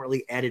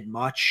really added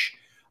much.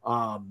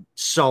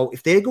 So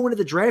if they go into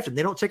the draft and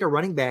they don't take a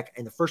running back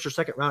in the first or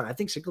second round, I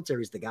think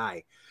Singletary is the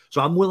guy.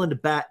 So I'm willing to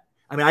bet.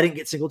 I mean, I didn't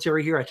get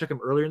Singletary here. I took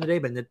him earlier in the day,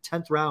 but in the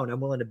 10th round,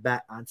 I'm willing to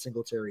bet on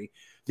Singletary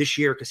this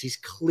year because he's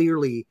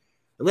clearly.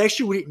 Last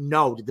year, we didn't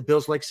know. Did the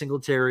Bills like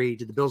Singletary?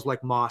 Did the Bills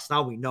like Moss?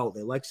 Now we know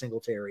they like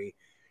Singletary.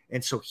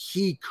 And so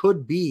he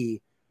could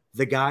be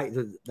the guy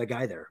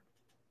there.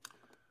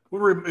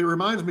 Well, it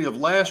reminds me of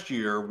last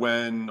year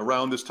when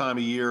around this time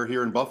of year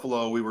here in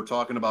Buffalo, we were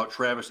talking about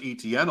Travis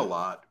Etienne a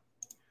lot.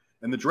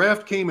 And the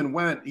draft came and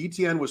went.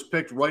 Etienne was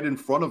picked right in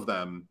front of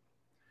them.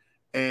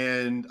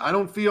 And I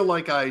don't feel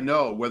like I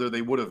know whether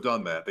they would have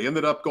done that. They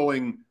ended up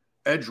going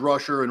edge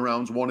rusher in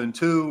rounds 1 and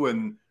 2,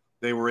 and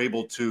they were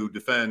able to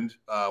defend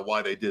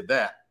why they did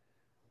that.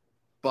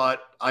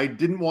 But I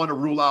didn't want to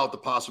rule out the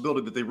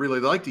possibility that they really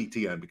liked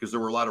Etienne because there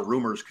were a lot of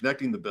rumors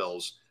connecting the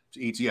Bills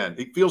to Etienne.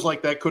 It feels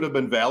like that could have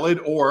been valid,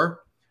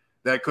 or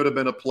that could have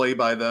been a play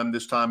by them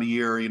this time of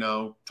year,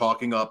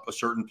 talking up a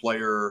certain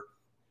player.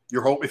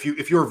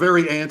 If you're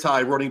very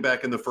anti-running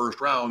back in the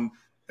first round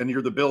and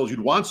you're the Bills,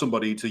 you'd want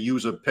somebody to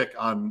use a pick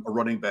on a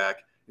running back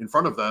in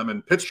front of them.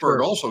 And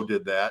Pittsburgh also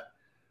did that,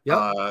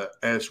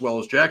 as well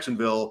as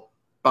Jacksonville.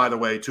 By the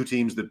way, 2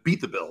 teams that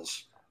beat the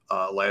Bills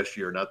last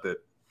year, not that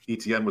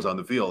Etienne was on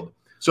the field.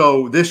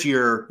 So this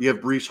year, you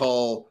have Breece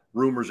Hall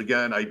rumors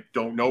again. I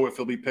don't know if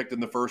he'll be picked in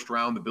the first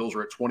round. The Bills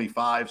are at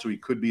 25, so he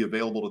could be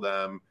available to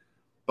them.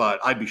 But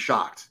I'd be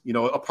shocked.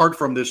 Apart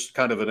from this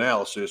kind of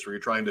analysis where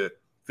you're trying to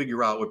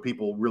figure out what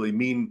people really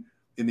mean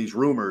in these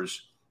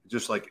rumors,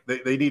 just like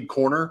they need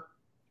corner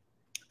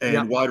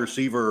and wide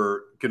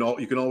receiver.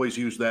 You can always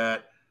use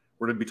that.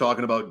 We're going to be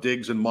talking about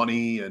Diggs and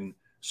money, and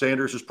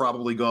Sanders is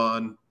probably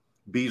gone.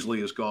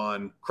 Beasley is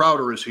gone.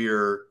 Crowder is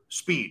here.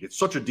 Speed. It's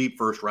such a deep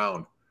first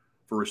round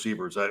for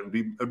receivers. That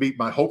would be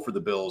my hope for the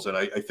Bills, and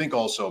I think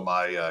also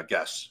my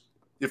guess,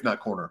 if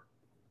not corner.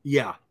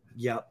 Yeah.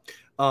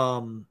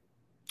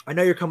 I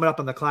know you're coming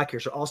up on the clock here,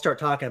 so I'll start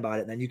talking about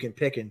it, and then you can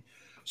pick and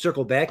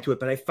circle back to it.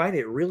 But I find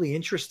it really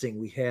interesting.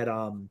 We had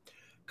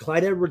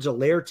Clyde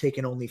Edwards-Helaire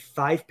taking only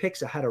 5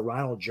 picks ahead of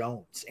Ronald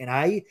Jones, and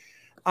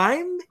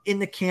I'm in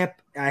the camp.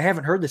 I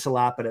haven't heard this a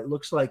lot, but it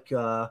looks like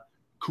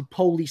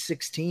Kupoli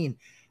 16.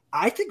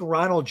 I think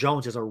Ronald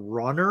Jones as a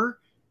runner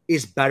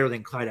is better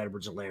than Clyde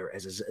Edwards-Helaire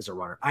as a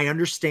runner. I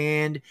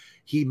understand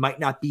he might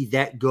not be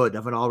that good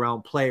of an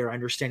all-around player. I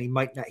understand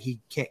he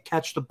can't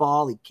catch the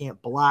ball, he can't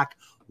block,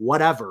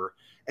 whatever.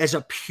 As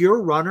a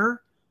pure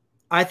runner,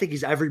 I think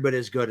he's every bit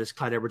as good as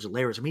Clyde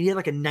Edwards-Helaire is. I mean, he had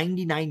like a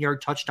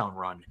 99-yard touchdown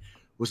run.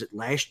 Was it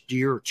last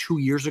year or 2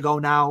 years ago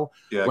now?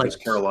 Yeah,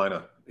 against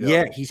Carolina.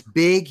 Yeah, he's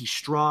big, he's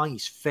strong,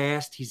 he's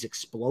fast, he's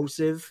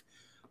explosive.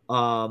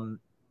 I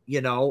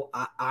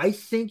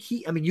think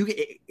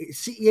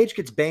CEH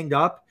gets banged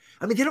up.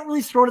 I mean, they don't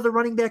really throw to the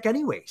running back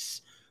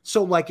anyways.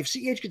 So, like, if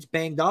CEH gets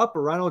banged up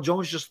or Ronald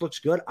Jones just looks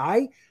good,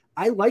 I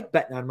like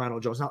betting on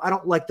Ronald Jones. Now, I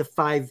don't like the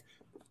 5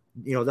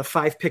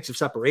 picks of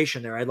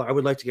separation there. I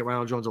would like to get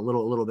Ronald Jones a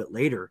little bit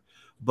later.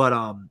 But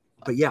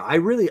yeah, I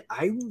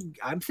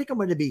think I'm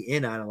going to be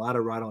in on a lot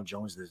of Ronald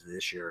Jones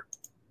this year.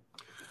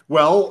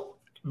 Well,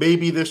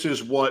 maybe this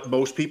is what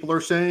most people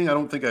are saying. I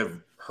don't think I've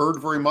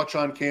heard very much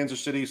on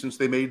Kansas City since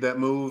they made that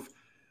move,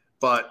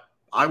 but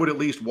I would at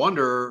least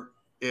wonder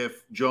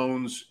if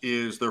Jones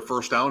is their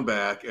first down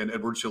back and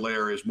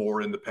Edwards-Helaire is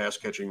more in the pass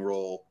catching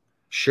role.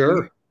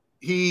 Sure.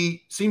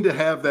 He seemed to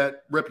have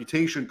that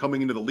reputation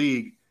coming into the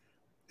league,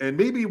 and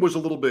maybe he was a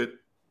little bit,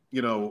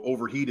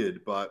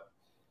 overheated, but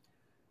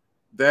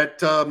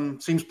that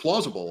seems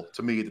plausible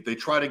to me that they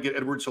try to get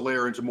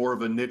Edwards-Helaire into more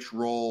of a niche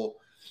role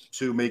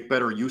to make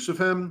better use of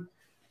him.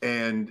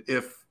 And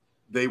if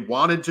they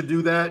wanted to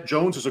do that,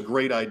 Jones is a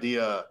great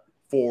idea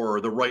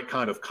for the right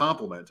kind of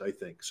complement, I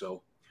think.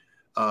 So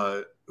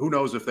who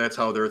knows if that's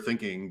how they're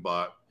thinking,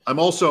 but I'm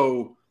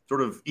also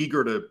sort of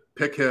eager to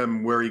pick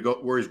him where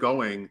he's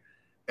going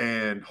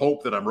and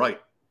hope that I'm right.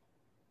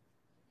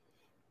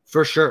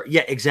 For sure.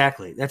 Yeah,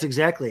 exactly. That's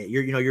exactly it.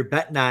 You're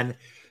betting on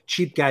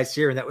cheap guys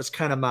here. And that was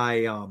kind of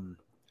my,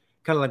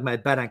 like my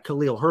bet on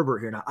Khalil Herbert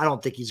here. Now, I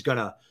don't think he's going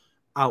to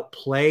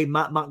outplay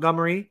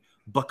Montgomery,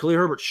 but Khalil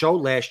Herbert showed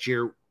last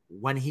year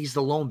when he's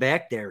the lone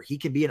back there, he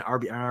can be an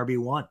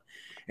RB1.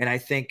 And I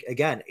think,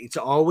 again,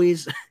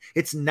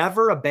 it's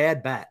never a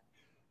bad bet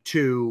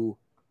to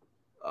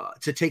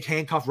take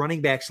handcuff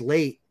running backs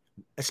late,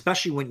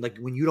 especially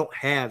when you don't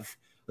have,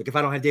 like if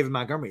I don't have David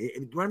Montgomery,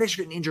 running backs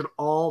are getting injured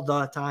all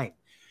the time.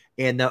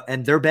 And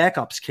their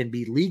backups can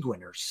be league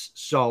winners.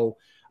 So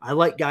I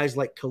like guys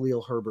like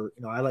Khalil Herbert.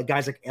 You know, I like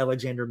guys like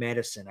Alexander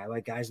Madison. I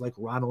like guys like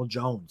Ronald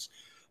Jones.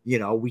 You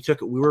know, we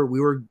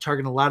were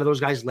targeting a lot of those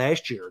guys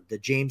last year, the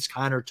James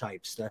Conner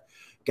types, the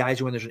guys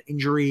who, when there's an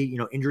injury, you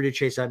know, injury to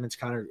Chase Edmonds,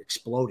 Conner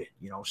exploded,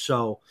 you know.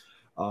 So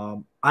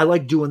I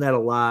like doing that a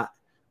lot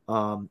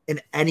in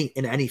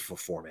any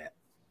format.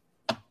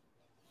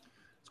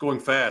 It's going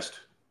fast.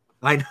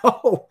 I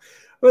know.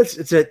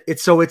 It's a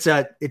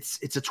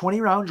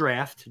 20-round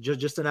draft,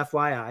 just an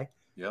FYI.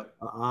 Yep.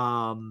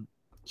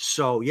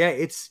 So yeah,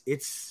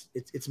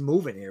 it's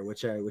moving here,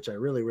 which I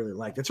really, really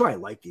like. That's why I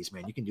like these,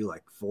 man. You can do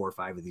like 4 or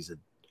 5 of these a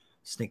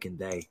stinking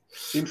day.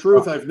 In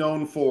truth, I've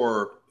known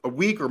for a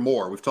week or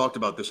more, we've talked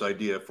about this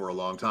idea for a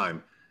long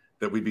time,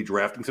 that we'd be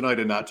drafting tonight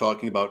and not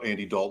talking about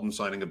Andy Dalton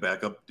signing a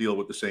backup deal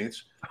with the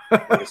Saints,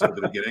 like I said at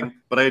the beginning.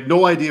 But I had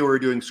no idea we were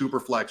doing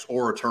Superflex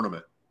or a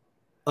tournament.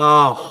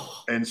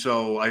 Oh. And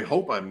so I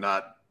hope I'm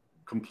not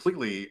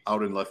completely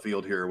out in left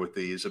field here with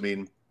these. I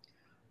mean,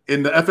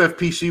 in the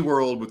FFPC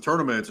world with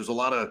tournaments, there's a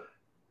lot of,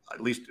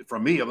 at least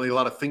from me, a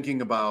lot of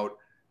thinking about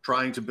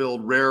trying to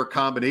build rare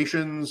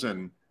combinations.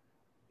 And,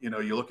 you know,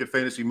 you look at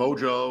Fantasy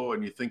Mojo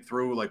and you think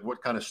through, like,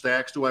 what kind of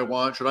stacks do I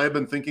want? Should I have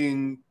been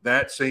thinking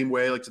that same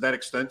way, like to that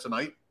extent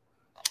tonight?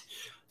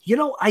 You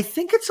know, I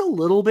think it's a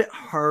little bit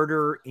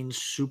harder in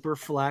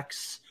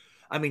Superflex.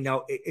 I mean,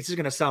 now it's just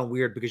going to sound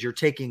weird because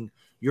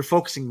you're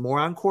focusing more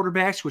on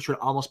quarterbacks, which would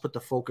almost put the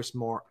focus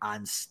more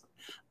on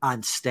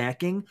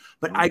stacking.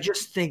 But I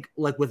just think,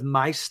 like, with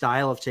my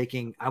style of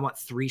taking, I want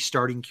 3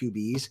 starting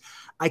QBs.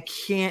 I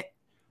can't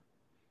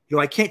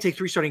take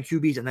 3 starting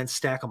QBs and then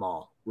stack them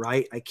all,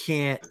 right? I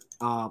can't,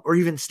 or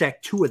even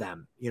stack 2 of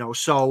them, you know?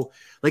 So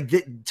like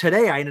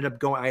today I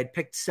had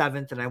picked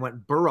 7th and I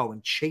went Burrow,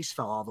 and Chase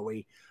fell all the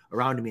way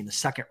around to me in the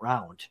 2nd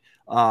round.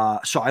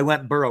 So I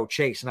went Burrow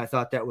Chase, and I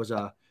thought that was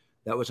a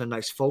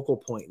nice focal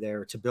point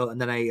there to build.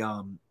 And then I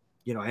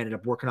ended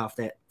up working off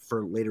that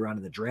for later on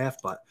in the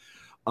draft. But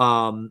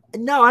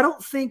no, I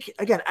don't think,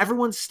 again,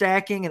 everyone's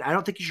stacking, and I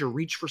don't think you should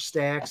reach for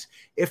stacks.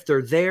 If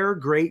they're there,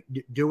 great,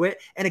 do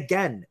it. And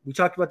again, we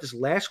talked about this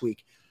last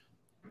week.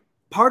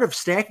 Part of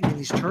stacking in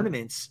these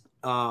tournaments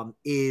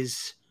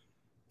is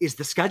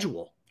the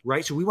schedule,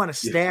 right? So we want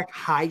to stack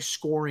high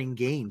scoring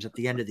games at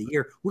the end of the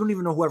year. We don't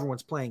even know who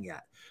everyone's playing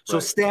yet. So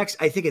stacks,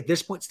 I think at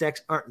this point,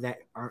 stacks aren't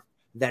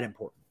that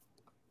important.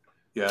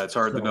 Yeah, it's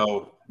hard to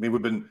know. I mean,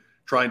 we've been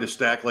trying to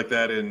stack like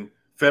that in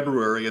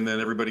February, and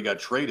then everybody got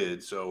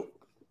traded. So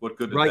what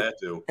good did that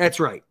do? That's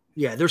right.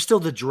 Yeah, there's still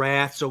the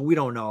draft, so we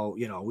don't know.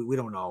 You know, we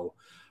don't know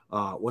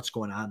what's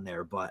going on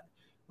there. But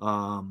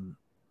well,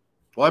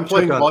 I'm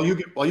playing while you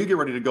get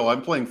ready to go.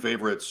 I'm playing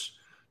favorites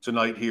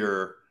tonight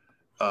here.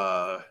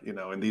 You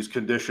know, in these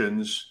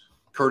conditions,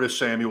 Curtis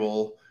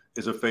Samuel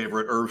is a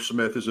favorite. Irv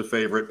Smith is a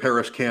favorite.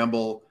 Paris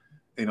Campbell,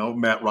 you know,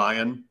 Matt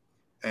Ryan,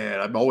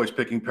 and I'm always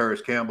picking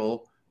Paris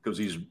Campbell because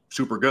he's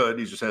super good.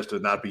 He just has to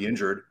not be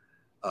injured.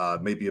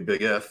 Maybe a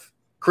big if.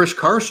 Chris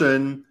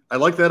Carson, I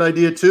like that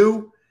idea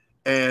too.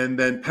 And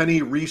then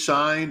Penny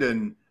re-signed,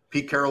 and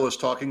Pete Carroll is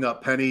talking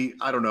up Penny.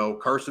 I don't know.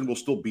 Carson will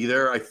still be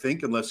there, I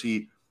think, unless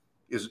he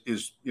is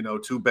you know,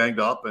 too banged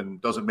up and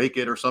doesn't make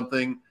it or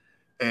something.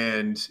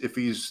 And if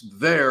he's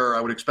there, I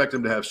would expect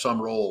him to have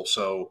some role.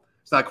 So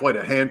it's not quite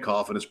a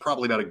handcuff, and it's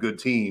probably not a good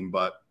team,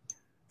 but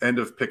end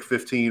of pick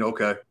 15,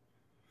 okay.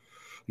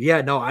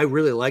 Yeah, no, I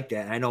really like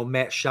that. I know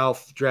Matt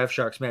Schauf, Draft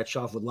Sharks Matt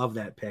Schauf would love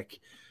that pick.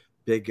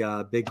 Big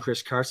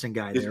Chris Carson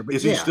guy there. But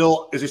is he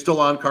still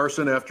on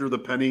Carson after the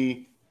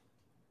Penny?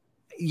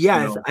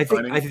 Yeah, you know,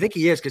 I think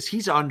he is, because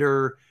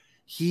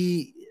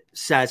he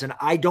says, and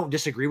I don't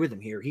disagree with him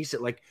here. He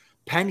said, like,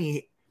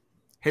 Penny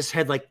has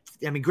had, like,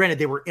 I mean, granted,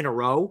 they were in a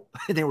row.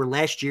 They were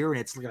last year, and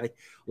it's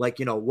like,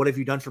 you know, what have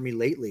you done for me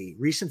lately?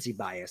 Recency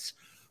bias.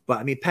 But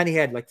I mean, Penny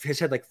has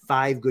had like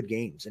 5 good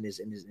games in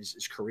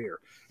his career,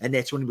 and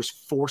that's when he was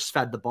force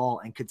fed the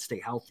ball and could stay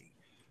healthy.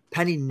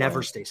 Penny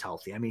never stays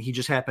healthy. I mean, he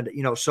just happened to,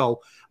 you know,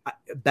 so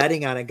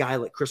betting on a guy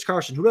like Chris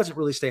Carson, who doesn't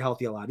really stay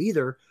healthy a lot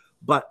either.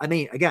 But I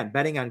mean, again,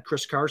 betting on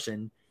Chris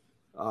Carson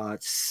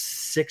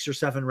 6 or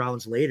 7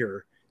 rounds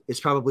later is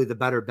probably the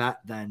better bet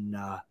than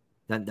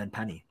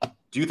Penny.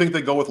 Do you think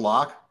they go with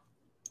Locke?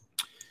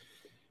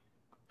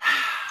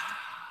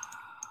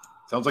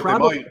 Sounds like they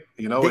might.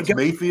 You know, it's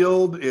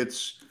Mayfield.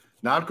 It's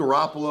not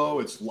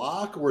Garoppolo. It's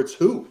Locke, or it's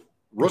who?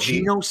 Rookie.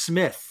 Geno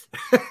Smith.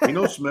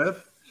 Geno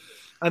Smith.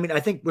 I mean, I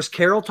think, was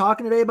Carroll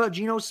talking today about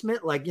Geno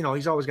Smith? Like, you know,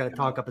 he's always got to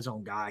talk up his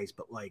own guys,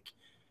 but like,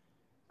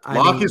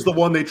 Locke is the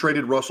one they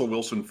traded Russell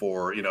Wilson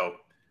for, you know,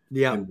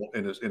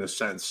 in a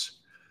sense.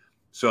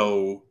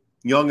 So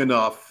young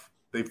enough,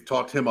 they've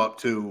talked him up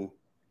too.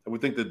 I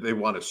would think that they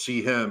want to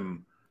see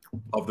him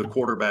of the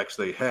quarterbacks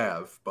they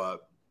have,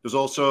 but there's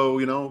also,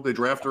 you know, they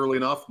draft early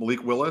enough.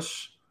 Malik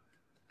Willis.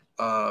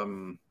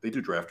 They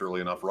do draft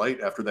early enough,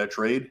 right? After that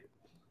trade.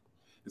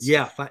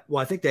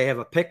 Well, I think they have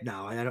a pick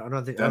now. I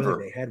don't think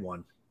they had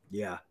one.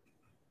 Yeah.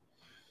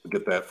 I'll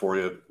get that for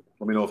you.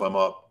 Let me know if I'm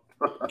up.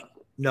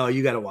 No,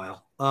 you got a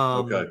while.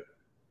 Okay.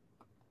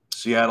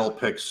 Seattle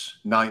picks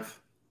 9th.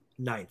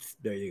 9th.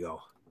 There you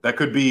go. That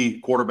could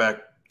be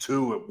quarterback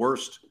 2 at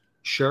worst.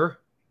 Sure.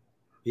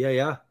 Yeah,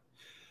 yeah.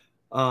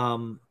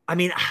 I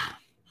mean,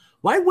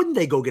 why wouldn't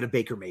they go get a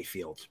Baker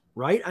Mayfield,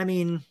 right? I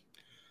mean,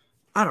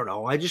 I don't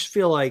know. I just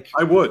feel like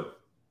I would.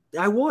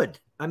 I would.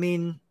 I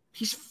mean,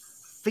 he's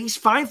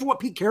fine for what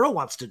Pete Carroll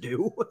wants to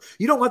do.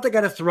 You don't want the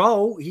guy to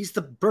throw. He's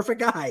the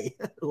perfect guy.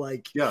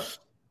 Like, Yeah.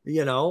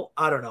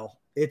 I don't know.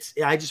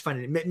 I just find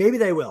it. Maybe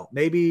they will.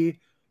 Maybe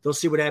they'll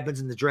see what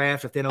happens in the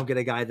draft. If they don't get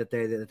a guy that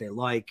they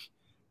like,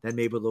 then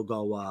maybe they'll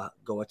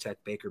go attack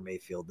Baker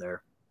Mayfield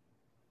there.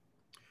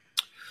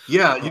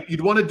 Yeah,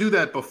 you'd want to do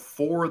that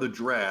before the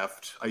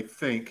draft, I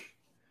think,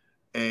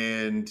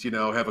 and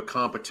have a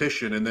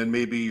competition, and then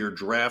maybe your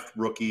draft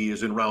rookie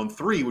is in round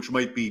 3, which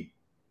might be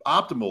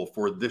optimal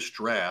for this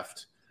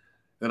draft.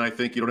 Then I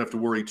think you don't have to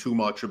worry too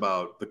much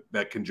about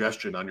that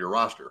congestion on your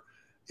roster.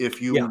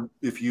 If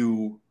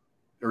you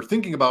are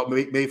thinking about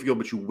Mayfield,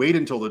 but you wait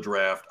until the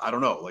draft, I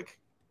don't know. Like,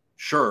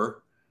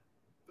 sure,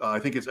 I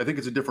think it's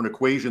a different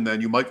equation.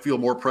 Then you might feel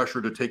more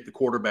pressure to take the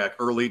quarterback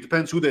early. It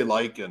depends who they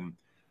like and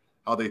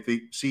how they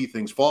see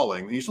things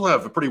falling. And you still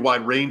have a pretty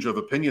wide range of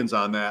opinions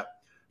on that,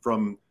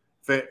 from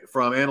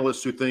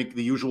analysts who think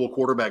the usual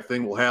quarterback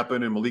thing will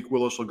happen and Malik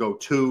Willis will go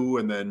 2,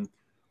 and then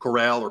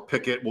Corral or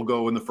Pickett will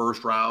go in the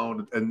first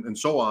round, and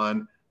so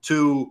on,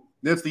 to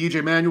that's the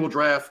EJ Manuel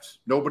draft.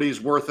 Nobody's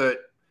worth it.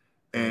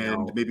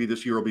 And maybe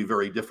this year will be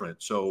very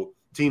different. So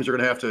teams are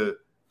going to have to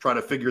try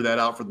to figure that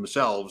out for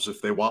themselves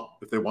if they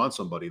want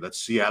somebody. That's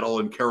Seattle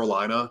and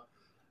Carolina,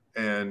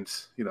 and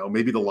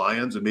maybe the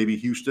Lions, and maybe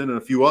Houston, and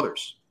a few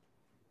others.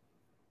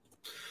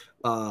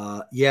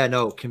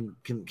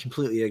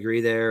 Completely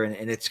agree there,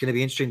 and it's going to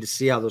be interesting to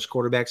see how those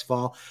quarterbacks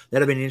fall.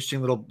 That'll be an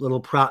interesting little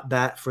prop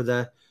bet for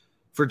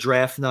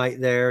draft night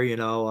there,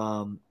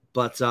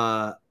 it's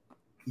going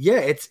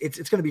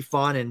to be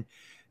fun, and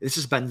this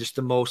has been just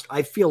the most.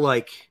 I feel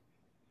like,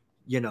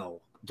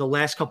 the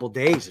last couple of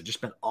days have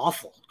just been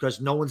awful because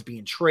no one's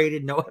being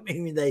traded. No, I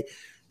mean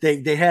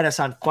they had us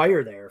on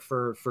fire there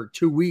for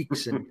 2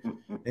 weeks, and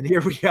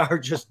here we are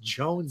just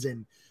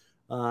jonesing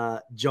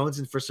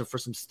for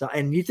some stuff.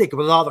 And you think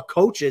with all the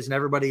coaches and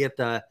everybody at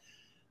the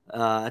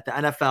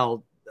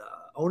NFL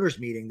owners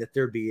meeting that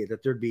there'd be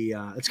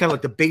it's kind of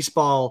like the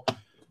baseball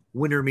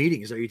winter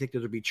meetings there. You think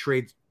there'd be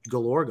trades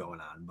galore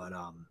going on, but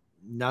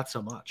not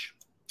so much.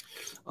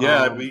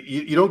 Yeah,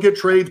 you don't get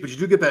trades, but you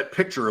do get that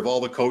picture of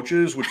all the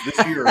coaches, which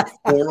this year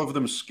 4 of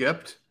them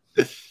skipped.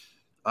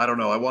 I don't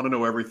know. I want to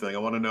know everything. I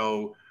want to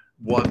know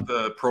what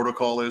the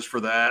protocol is for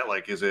that.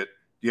 Like, do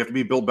you have to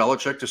be Bill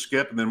Belichick to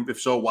skip? And then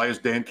if so, why is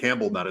Dan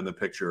Campbell not in the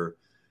picture?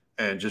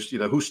 And just,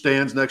 who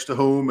stands next to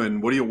whom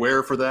and what do you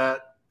wear for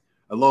that?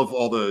 I love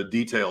all the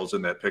details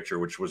in that picture,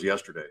 which was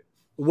yesterday.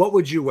 What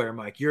would you wear,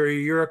 Mike?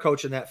 You're a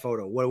coach in that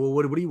photo. What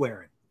are you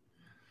wearing?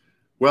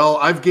 Well,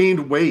 I've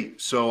gained weight,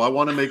 so I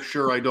want to make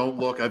sure I don't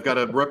look. I've got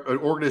an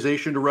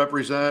organization to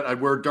represent. I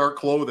wear dark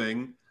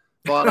clothing,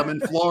 but I'm in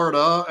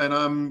Florida and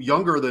I'm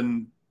younger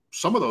than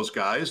some of those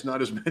guys,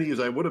 not as many as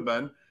I would have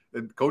been.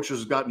 The coaches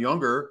have gotten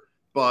younger,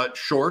 but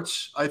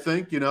shorts, I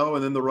think, and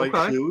then the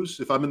right shoes.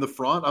 If I'm in the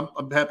front,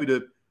 I'm happy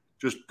to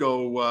just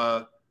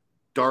go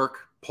dark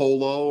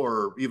polo,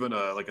 or even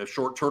like a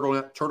short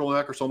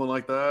turtleneck or something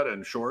like that,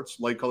 and shorts,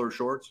 light colored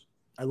shorts.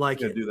 I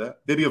like it. Do that.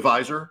 Maybe a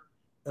visor.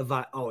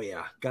 Oh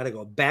yeah, gotta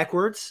go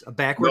backwards. A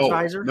backwards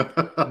visor.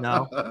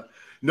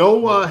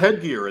 No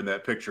headgear in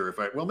that picture.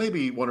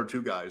 Maybe 1 or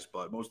 2 guys,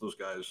 but most of those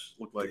guys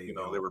look like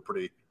they were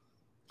pretty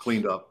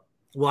cleaned up.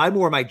 Well, I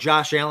wore my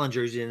Josh Allen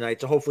jersey tonight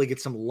to hopefully get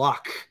some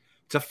luck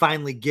to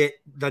finally get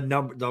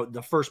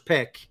the first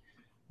pick.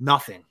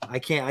 Nothing. I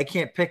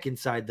can't pick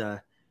inside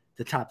the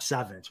top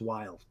 7. It's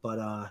wild,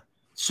 but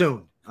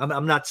soon.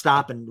 I'm not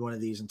stopping one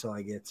of these until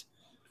I get.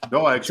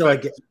 No, I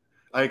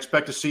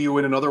expect to see you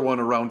in another one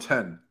around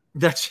 10.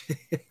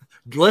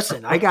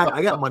 Listen, I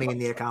got money in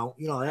the account.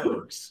 That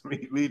works.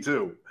 Me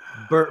too.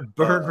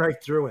 Burn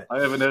right through it. I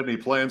haven't had any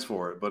plans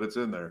for it, but it's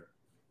in there.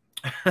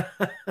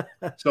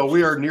 So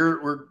we're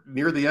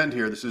near the end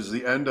here. This is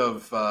the end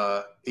of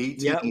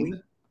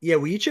 18.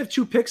 We each have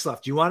 2 picks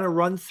left. Do you want to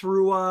run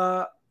through?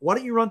 Why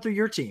don't you run through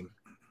your team?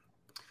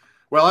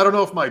 Well, I don't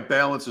know if my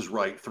balance is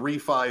right. 3,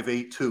 5,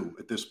 8, 2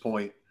 at this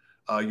point.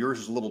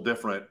 Yours is a little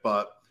different,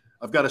 but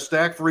I've got a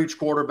stack for each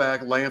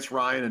quarterback: Lance,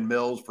 Ryan, and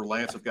Mills. For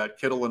Lance, I've got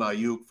Kittle and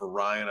Ayuk. For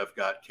Ryan, I've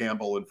got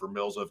Campbell. And for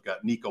Mills, I've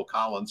got Nico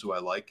Collins, who I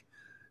like.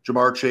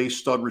 Jamar Chase,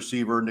 stud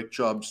receiver. Nick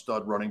Chubb,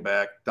 stud running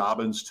back.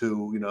 Dobbins,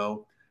 too.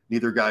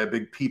 Neither guy a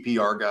big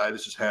PPR guy.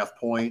 This is half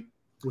point.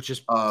 Which is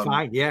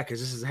fine, yeah, because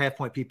this is a half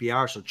point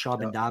PPR, so Chubb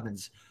and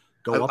Dobbins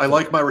go up. I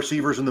like my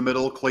receivers in the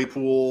middle.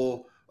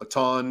 Claypool, a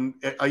ton.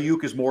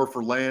 Ayuk is more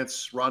for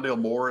Lance. Rondale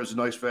Moore is a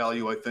nice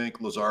value, I think.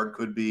 Lazard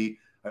could be.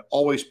 I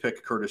always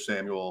pick Curtis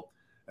Samuel.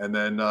 And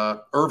then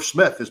Irv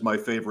Smith is my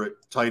favorite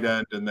tight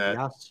end in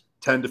that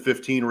 10 to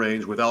 15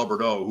 range, with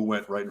Albert O, who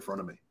went right in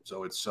front of me.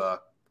 So it's,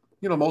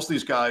 most of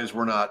these guys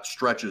were not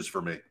stretches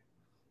for me.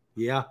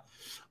 Yeah.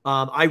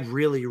 I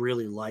really,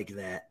 really like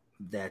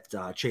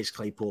that Chase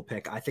Claypool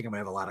pick. I think I'm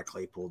going to have a lot of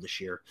Claypool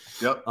this year.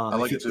 Yep, I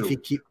like it too.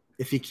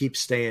 If he keeps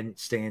staying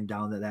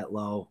down to that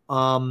low.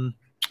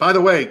 By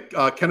the way,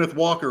 Kenneth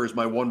Walker is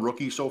my one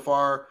rookie so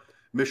far.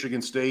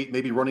 Michigan State,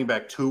 maybe running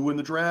back 2 in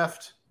the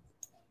draft.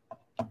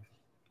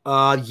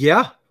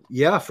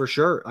 Yeah, for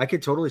sure. I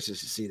could totally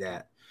see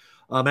that.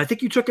 I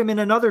think you took him in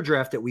another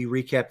draft that we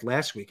recapped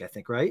last week, I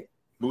think, right?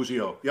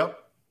 Muzio. Yep.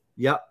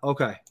 Yep.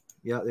 Okay.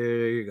 Yeah,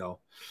 there you go.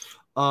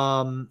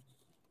 So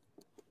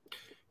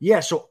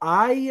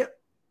I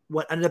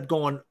ended up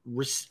going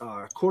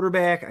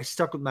quarterback. I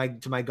stuck with my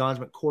guns,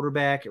 went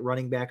quarterback,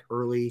 running back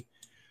early.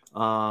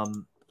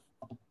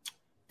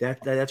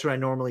 That's what I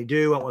normally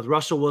do. I went with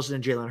Russell Wilson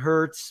and Jalen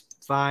Hurts.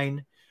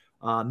 Fine.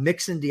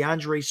 Mixon,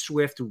 DeAndre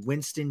Swift,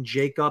 Winston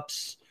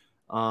Jacobs.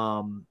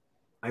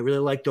 I really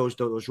like those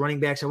running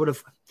backs. I would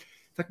have,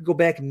 if I could go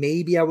back,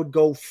 maybe I would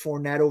go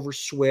Fournette over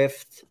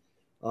Swift.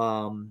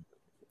 I'm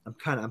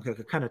kind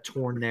of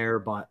torn there,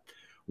 but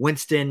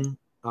Winston,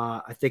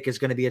 I think is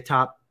going to be a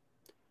top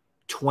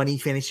 20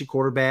 fantasy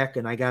quarterback,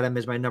 and I got him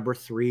as my number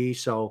 3.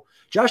 So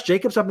Josh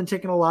Jacobs, I've been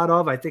taking a lot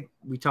of. I think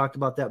we talked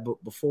about that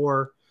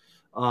before,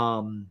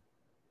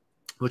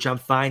 which I'm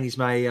fine. He's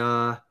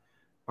my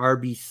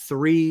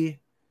RB3.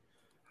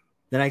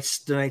 Then I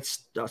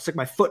stuck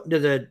my foot into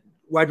the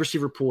wide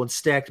receiver pool and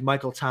stacked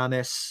Michael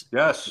Thomas.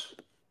 Yes.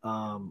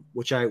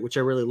 Which I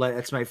really like.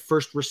 That's my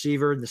first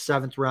receiver in the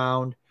 7th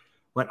round.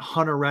 Went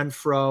Hunter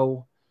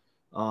Renfrow.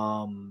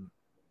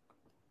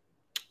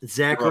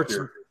 Zach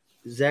Ertz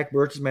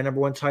is my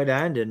number 1 tight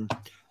end, and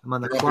I'm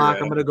on the clock.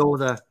 I'm going to go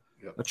with a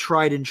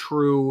tried and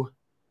true.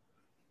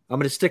 I'm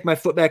going to stick my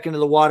foot back into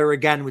the water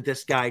again with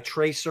this guy,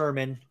 Trey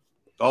Sermon.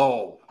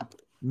 Oh,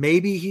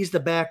 maybe he's the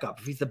backup.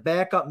 If he's the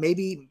backup,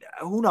 maybe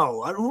who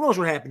knows? Who knows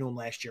what happened to him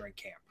last year in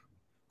camp?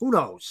 Who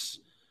knows?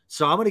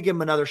 So I'm going to give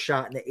him another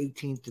shot in the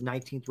 18th to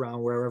 19th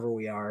round, wherever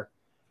we are,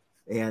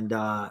 and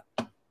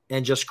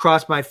just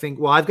cross my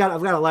finger. Well, I've got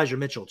Elijah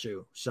Mitchell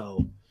too,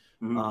 so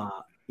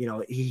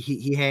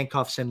he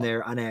handcuffs him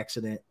there on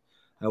accident.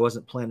 I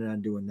wasn't planning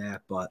on doing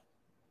that, but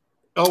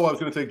I was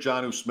going to take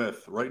Jonnu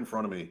Smith right in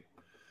front of me.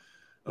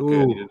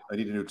 Okay, I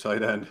need a new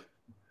tight end.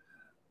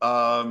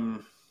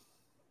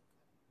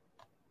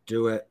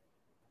 Do it.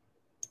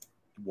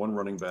 1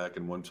 running back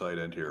and 1 tight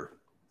end here.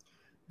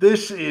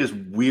 This is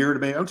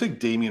weird, man. I'm going to take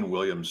Damian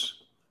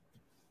Williams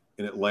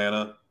in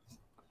Atlanta.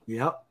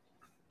 Yep.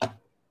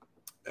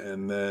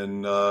 And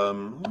then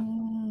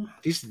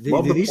these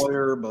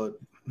player, but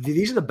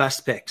these are the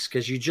best picks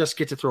because you just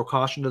get to throw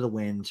caution to the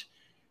wind.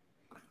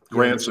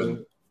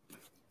 Granson.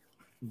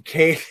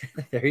 Okay,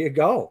 there you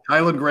go.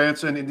 Kylan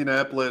Granson,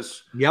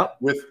 Indianapolis. Yep.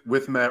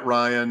 With Matt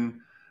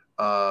Ryan.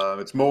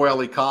 It's Mo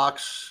Alley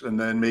Cox, and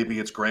then maybe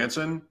it's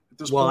Granson at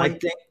this point. I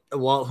think.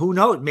 Well, who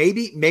knows?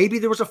 Maybe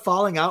there was a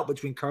falling out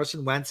between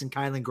Carson Wentz and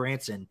Kylan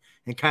Granson,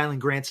 and Kylan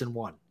Granson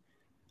won.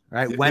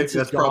 Right? Wentz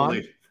is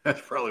gone. That's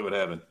probably what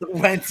happened.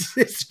 Wentz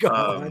is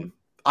gone.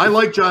 I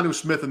like Jonnu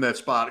Smith in that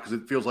spot because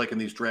it feels like in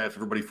these drafts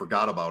everybody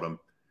forgot about him.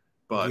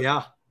 But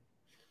yeah,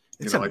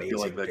 it's amazing. I feel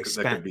like that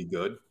could be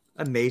good.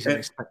 Amazing.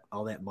 They spent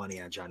all that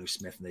money on Jonnu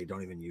Smith and they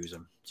don't even use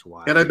him. It's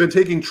wild. And I've been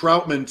taking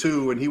Troutman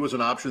too, and he was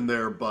an option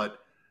there, but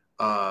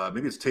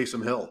maybe it's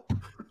Taysom Hill.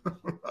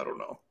 I don't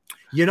know.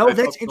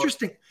 That's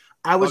interesting.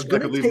 I was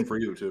going to leave him for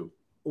you too.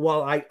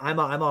 Well, I'm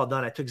all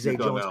done. I took Zay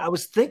Jones. I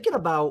was thinking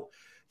about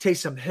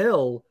Taysom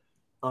Hill.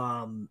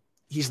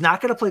 He's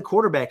not going to play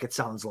quarterback, it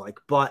sounds like,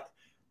 but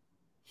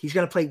he's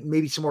going to play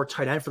maybe some more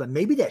tight end for them.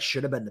 Maybe that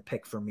should have been the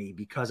pick for me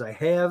because I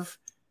have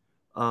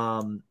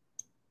I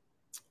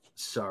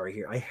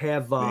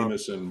have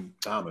Amos and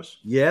Thomas.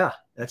 Yeah,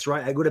 that's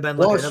right. I would have been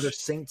like another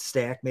Saint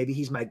stack. Maybe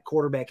he's my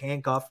quarterback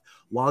handcuff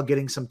while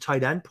getting some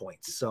tight end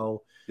points.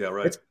 So yeah,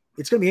 right.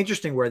 It's going to be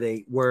interesting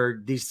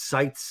where these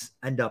sites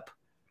end up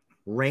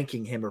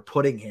ranking him or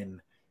putting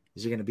him.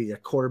 Is he going to be a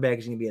quarterback?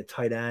 Is he going to be a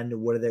tight end?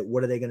 What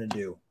are they going to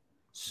do?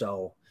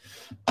 So,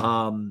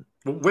 when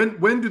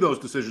do those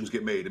decisions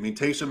get made? I mean,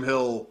 Taysom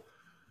Hill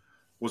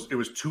was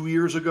 2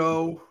 years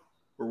ago,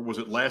 or was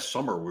it last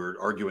summer? We were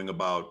arguing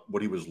about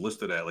what he was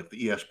listed at, like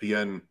the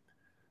ESPN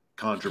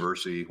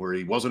controversy, where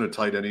he wasn't a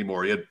tight end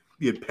anymore.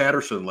 He had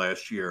Patterson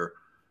last year.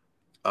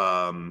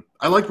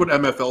 I liked what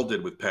MFL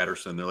did with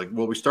Patterson. They're like,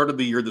 well, we started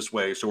the year this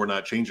way, so we're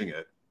not changing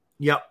it.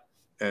 Yep.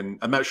 And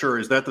I'm not sure,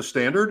 is that the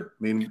standard?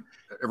 I mean,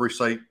 every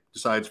site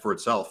decides for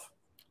itself.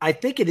 I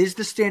think it is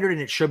the standard,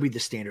 and it should be the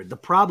standard. The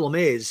problem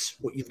is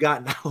what you've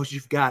got now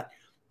is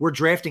we're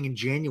drafting in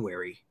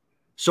January.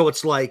 So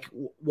it's like,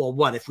 well,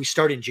 what if we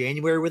start in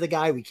January with a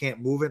guy, we can't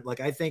move it? Like,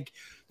 I think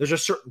there's a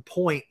certain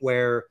point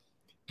where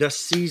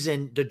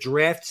the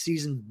draft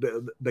season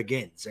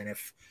begins. And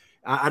if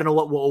I don't know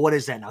what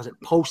is that now? Is it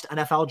post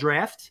NFL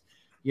draft?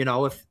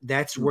 If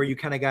that's where you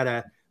kind of got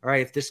to, all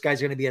right, if this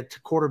guy's going to be a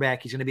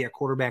quarterback, he's going to be a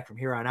quarterback from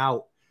here on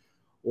out,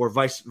 or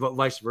vice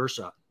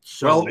versa.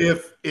 So, well,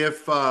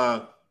 if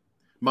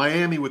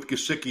Miami with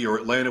Gesicki or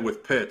Atlanta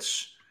with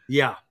Pitts,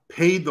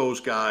 paid those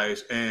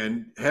guys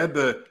and had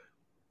the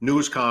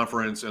news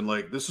conference and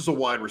like, this is a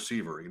wide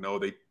receiver,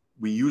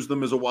 we use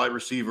them as a wide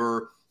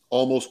receiver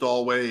almost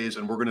always,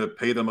 and we're going to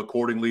pay them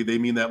accordingly. They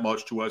mean that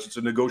much to us. It's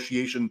a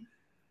negotiation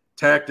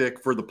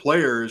tactic for the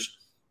players.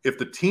 If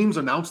the teams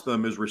announce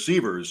them as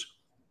receivers,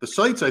 the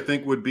sites, I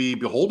think, would be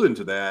beholden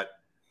to that.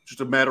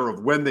 just a matter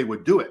of when they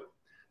would do it.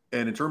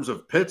 And in terms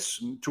of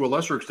Pitts, to a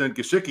lesser extent,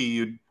 Gesicki,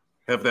 you'd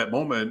have that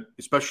moment,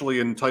 especially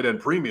in tight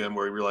end premium,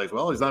 where you realize,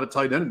 well, he's not a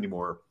tight end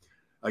anymore,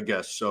 I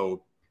guess.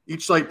 So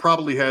each site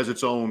probably has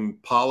its own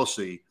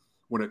policy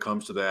when it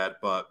comes to that.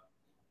 But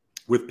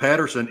with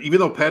Patterson, even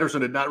though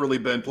Patterson had not really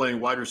been playing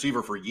wide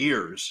receiver for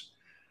years,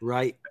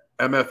 right?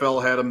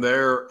 MFL had him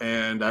there,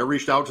 and I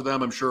reached out to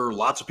them. I'm sure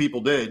lots of people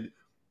did.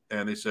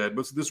 And they said,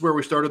 this is where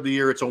we started the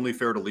year. It's only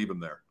fair to leave him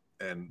there.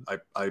 And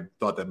I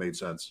thought that made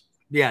sense.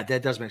 Yeah,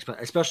 that does make sense,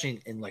 especially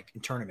in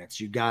tournaments.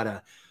 You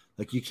gotta,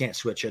 you can't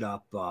switch it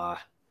up. I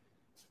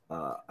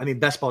mean,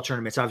 best ball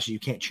tournaments, obviously you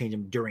can't change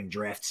them during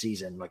draft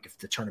season. Like if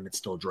the tournament's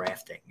still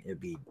drafting, it'd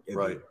be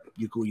right.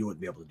 You wouldn't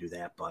be able to do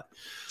that. But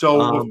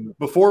so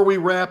before we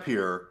wrap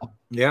here,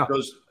 yeah,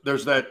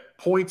 there's that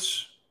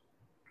points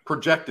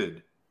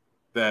projected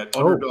that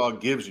Underdog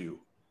gives you.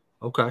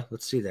 Okay,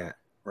 let's see that.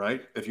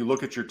 Right. If you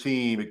look at your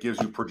team, it gives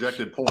you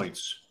projected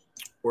points.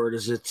 Or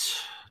does it?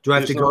 Do I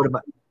have to go to my?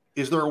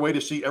 Is there a way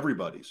to see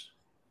everybody's?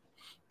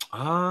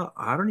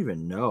 I don't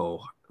even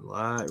know.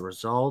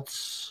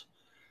 Results.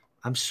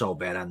 I'm so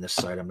bad on this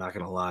site. I'm not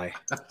going to lie.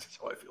 That's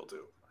how I feel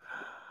too.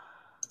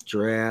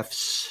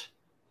 Drafts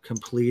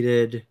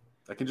completed.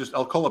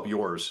 I'll call up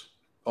yours.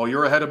 Oh,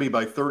 you're ahead of me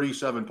by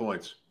 37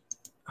 points.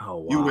 Oh,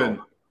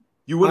 wow.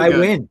 You win. I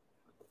win.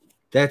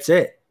 That's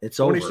it. It's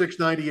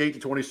 2698 to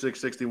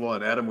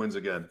 2661. Adam wins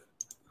again.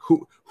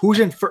 Who's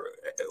in for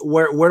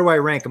where do I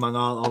rank among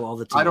all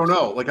the teams? I don't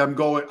know.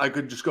 I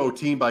could just go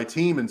team by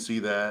team and see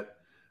that,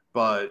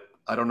 but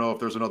I don't know if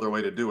there's another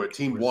way to do it.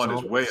 Team 1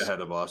 is way ahead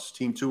of us.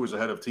 Team 2 is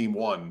ahead of Team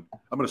 1.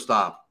 I'm going to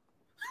stop.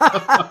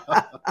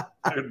 I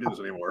couldn't do this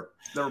anymore.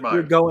 Never mind.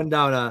 You're going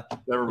down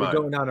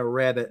a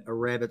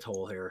rabbit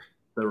hole here.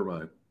 Never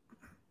mind.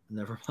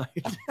 Never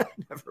mind.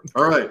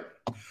 All right.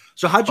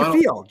 So how'd you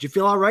feel? Did you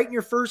feel all right in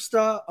your first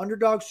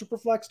Underdog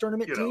Superflex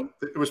tournament team?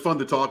 It was fun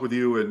to talk with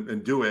you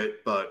and do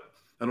it, but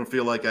I don't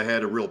feel like I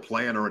had a real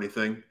plan or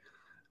anything.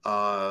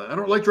 I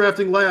don't like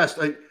drafting last.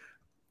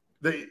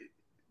 We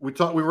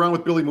were on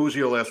with Billy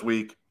Muzio last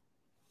week,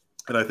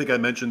 and I think I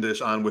mentioned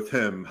this on with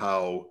him,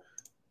 how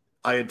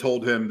I had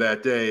told him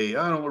that day,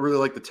 I don't really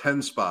like the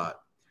 10 spot.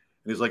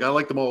 And he's like, I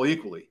like them all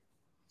equally.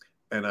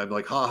 And I'm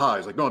like, ha ha.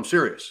 He's like, no, I'm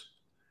serious.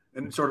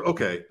 And sort of,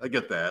 okay, I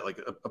get that. Like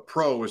a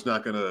pro is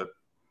not going to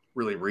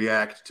really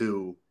react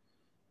to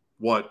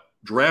what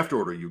draft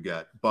order you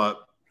get. But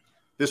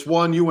this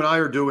one you and I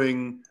are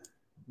doing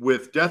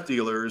with Death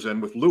Dealers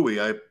and with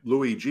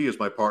Louis G is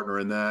my partner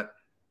in that.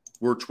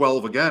 We're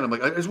 12 again. I'm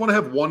like, I just want to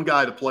have one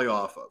guy to play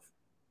off of.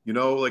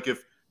 Like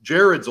if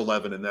Jared's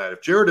 11 in that,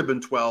 if Jared had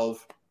been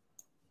 12,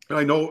 and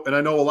I know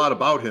a lot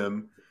about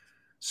him,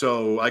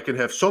 so I can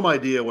have some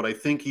idea what I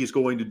think he's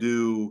going to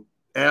do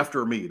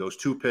after me, those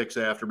 2 picks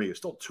after me. It's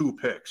still 2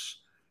 picks.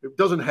 It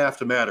doesn't have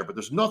to matter, but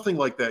there's nothing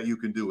like that you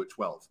can do at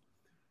 12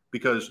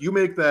 because you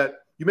make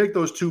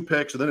those 2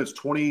 picks and then it's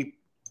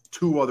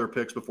 22 other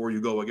picks before you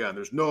go again.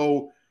 There's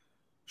no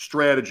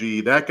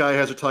strategy. That guy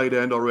has a tight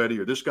end already,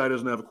 or this guy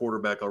doesn't have a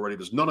quarterback already.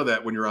 There's none of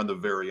that when you're on the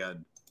very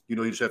end. You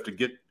just have to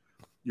get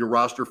your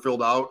roster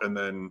filled out and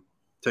then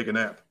take a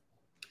nap.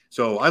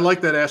 So I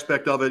like that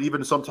aspect of it.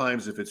 Even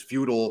sometimes if it's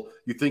futile,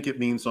 you think it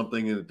means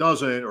something and it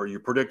doesn't, or you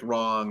predict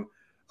wrong.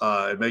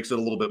 It makes it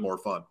a little bit more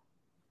fun.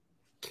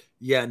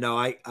 Yeah, no,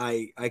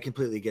 I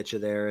completely get you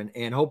there.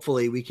 And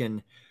hopefully we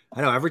can,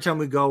 I know every time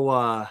we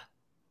go,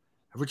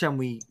 every time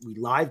we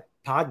live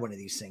pod one of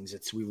these things,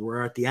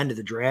 we're at the end of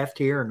the draft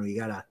here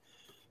and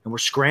we're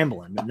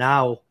scrambling. But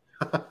now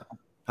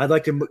I'd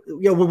like to,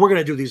 we're going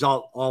to do these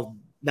all,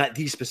 not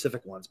these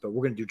specific ones, but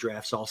we're going to do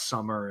drafts all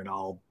summer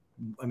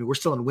and we're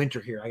still in winter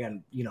here. I got,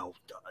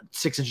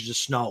 6 inches of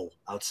snow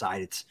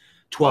outside. It's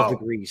 12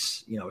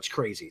 degrees. It's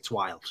crazy. It's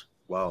wild.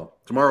 Wow.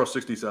 Tomorrow's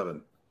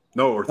 67.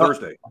 No, or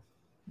Thursday.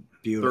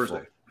 Beautiful.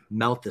 Thursday.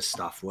 Melt this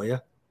stuff, will you?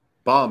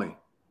 Balmy.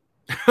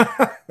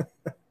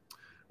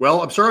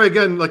 Well, I'm sorry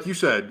again, like you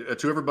said,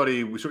 to everybody.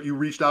 You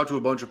reached out to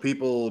a bunch of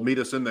people, meet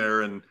us in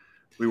there, and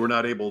we were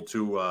not able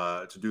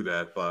to do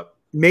that. But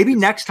maybe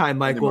next time,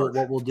 Mike,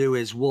 what we'll do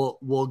is we'll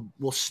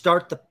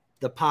start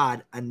the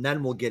pod and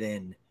then we'll get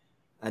in,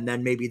 and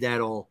then maybe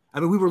that'll. I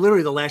mean, we were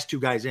literally the last 2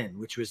 guys in,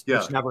 which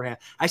never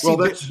happened. I see.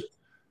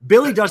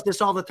 Billy does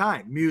this all the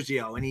time,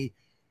 Muzio, and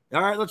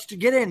all right, let's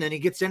get in. And he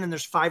gets in and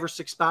there's 5 or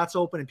 6 spots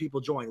open and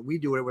people join. We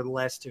do it with the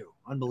last 2.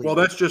 Unbelievable.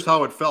 Well, that's just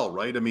how it felt,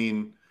 right? I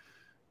mean,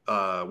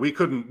 we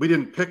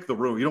didn't pick the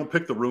room. You don't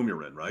pick the room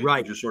you're in, right?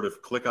 Right. You just sort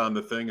of click on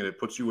the thing and it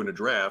puts you in a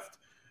draft.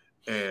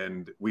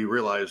 And we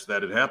realized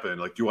that it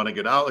happened. Like, do you want to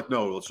get out? Like,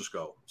 no, let's just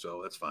go. So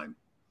that's fine.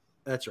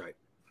 That's right.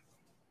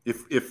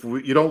 If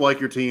you don't like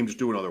your team, just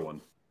do another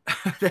one.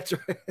 That's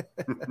right.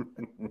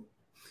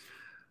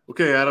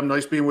 Okay, Adam,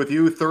 nice being with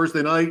you.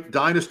 Thursday night,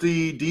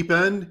 Dynasty Deep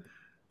End.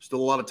 Still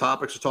a lot of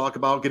topics to talk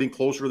about, getting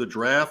closer to the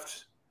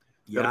draft.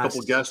 Got a couple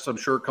of guests, I'm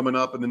sure, coming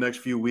up in the next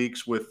few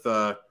weeks with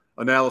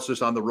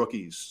analysis on the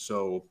rookies.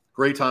 So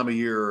great time of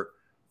year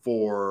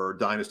for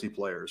Dynasty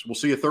players. We'll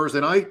see you Thursday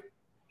night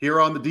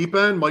here on the Deep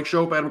End. Mike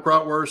Shope, Adam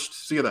Krautwurst.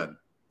 See you then.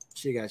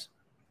 See you guys.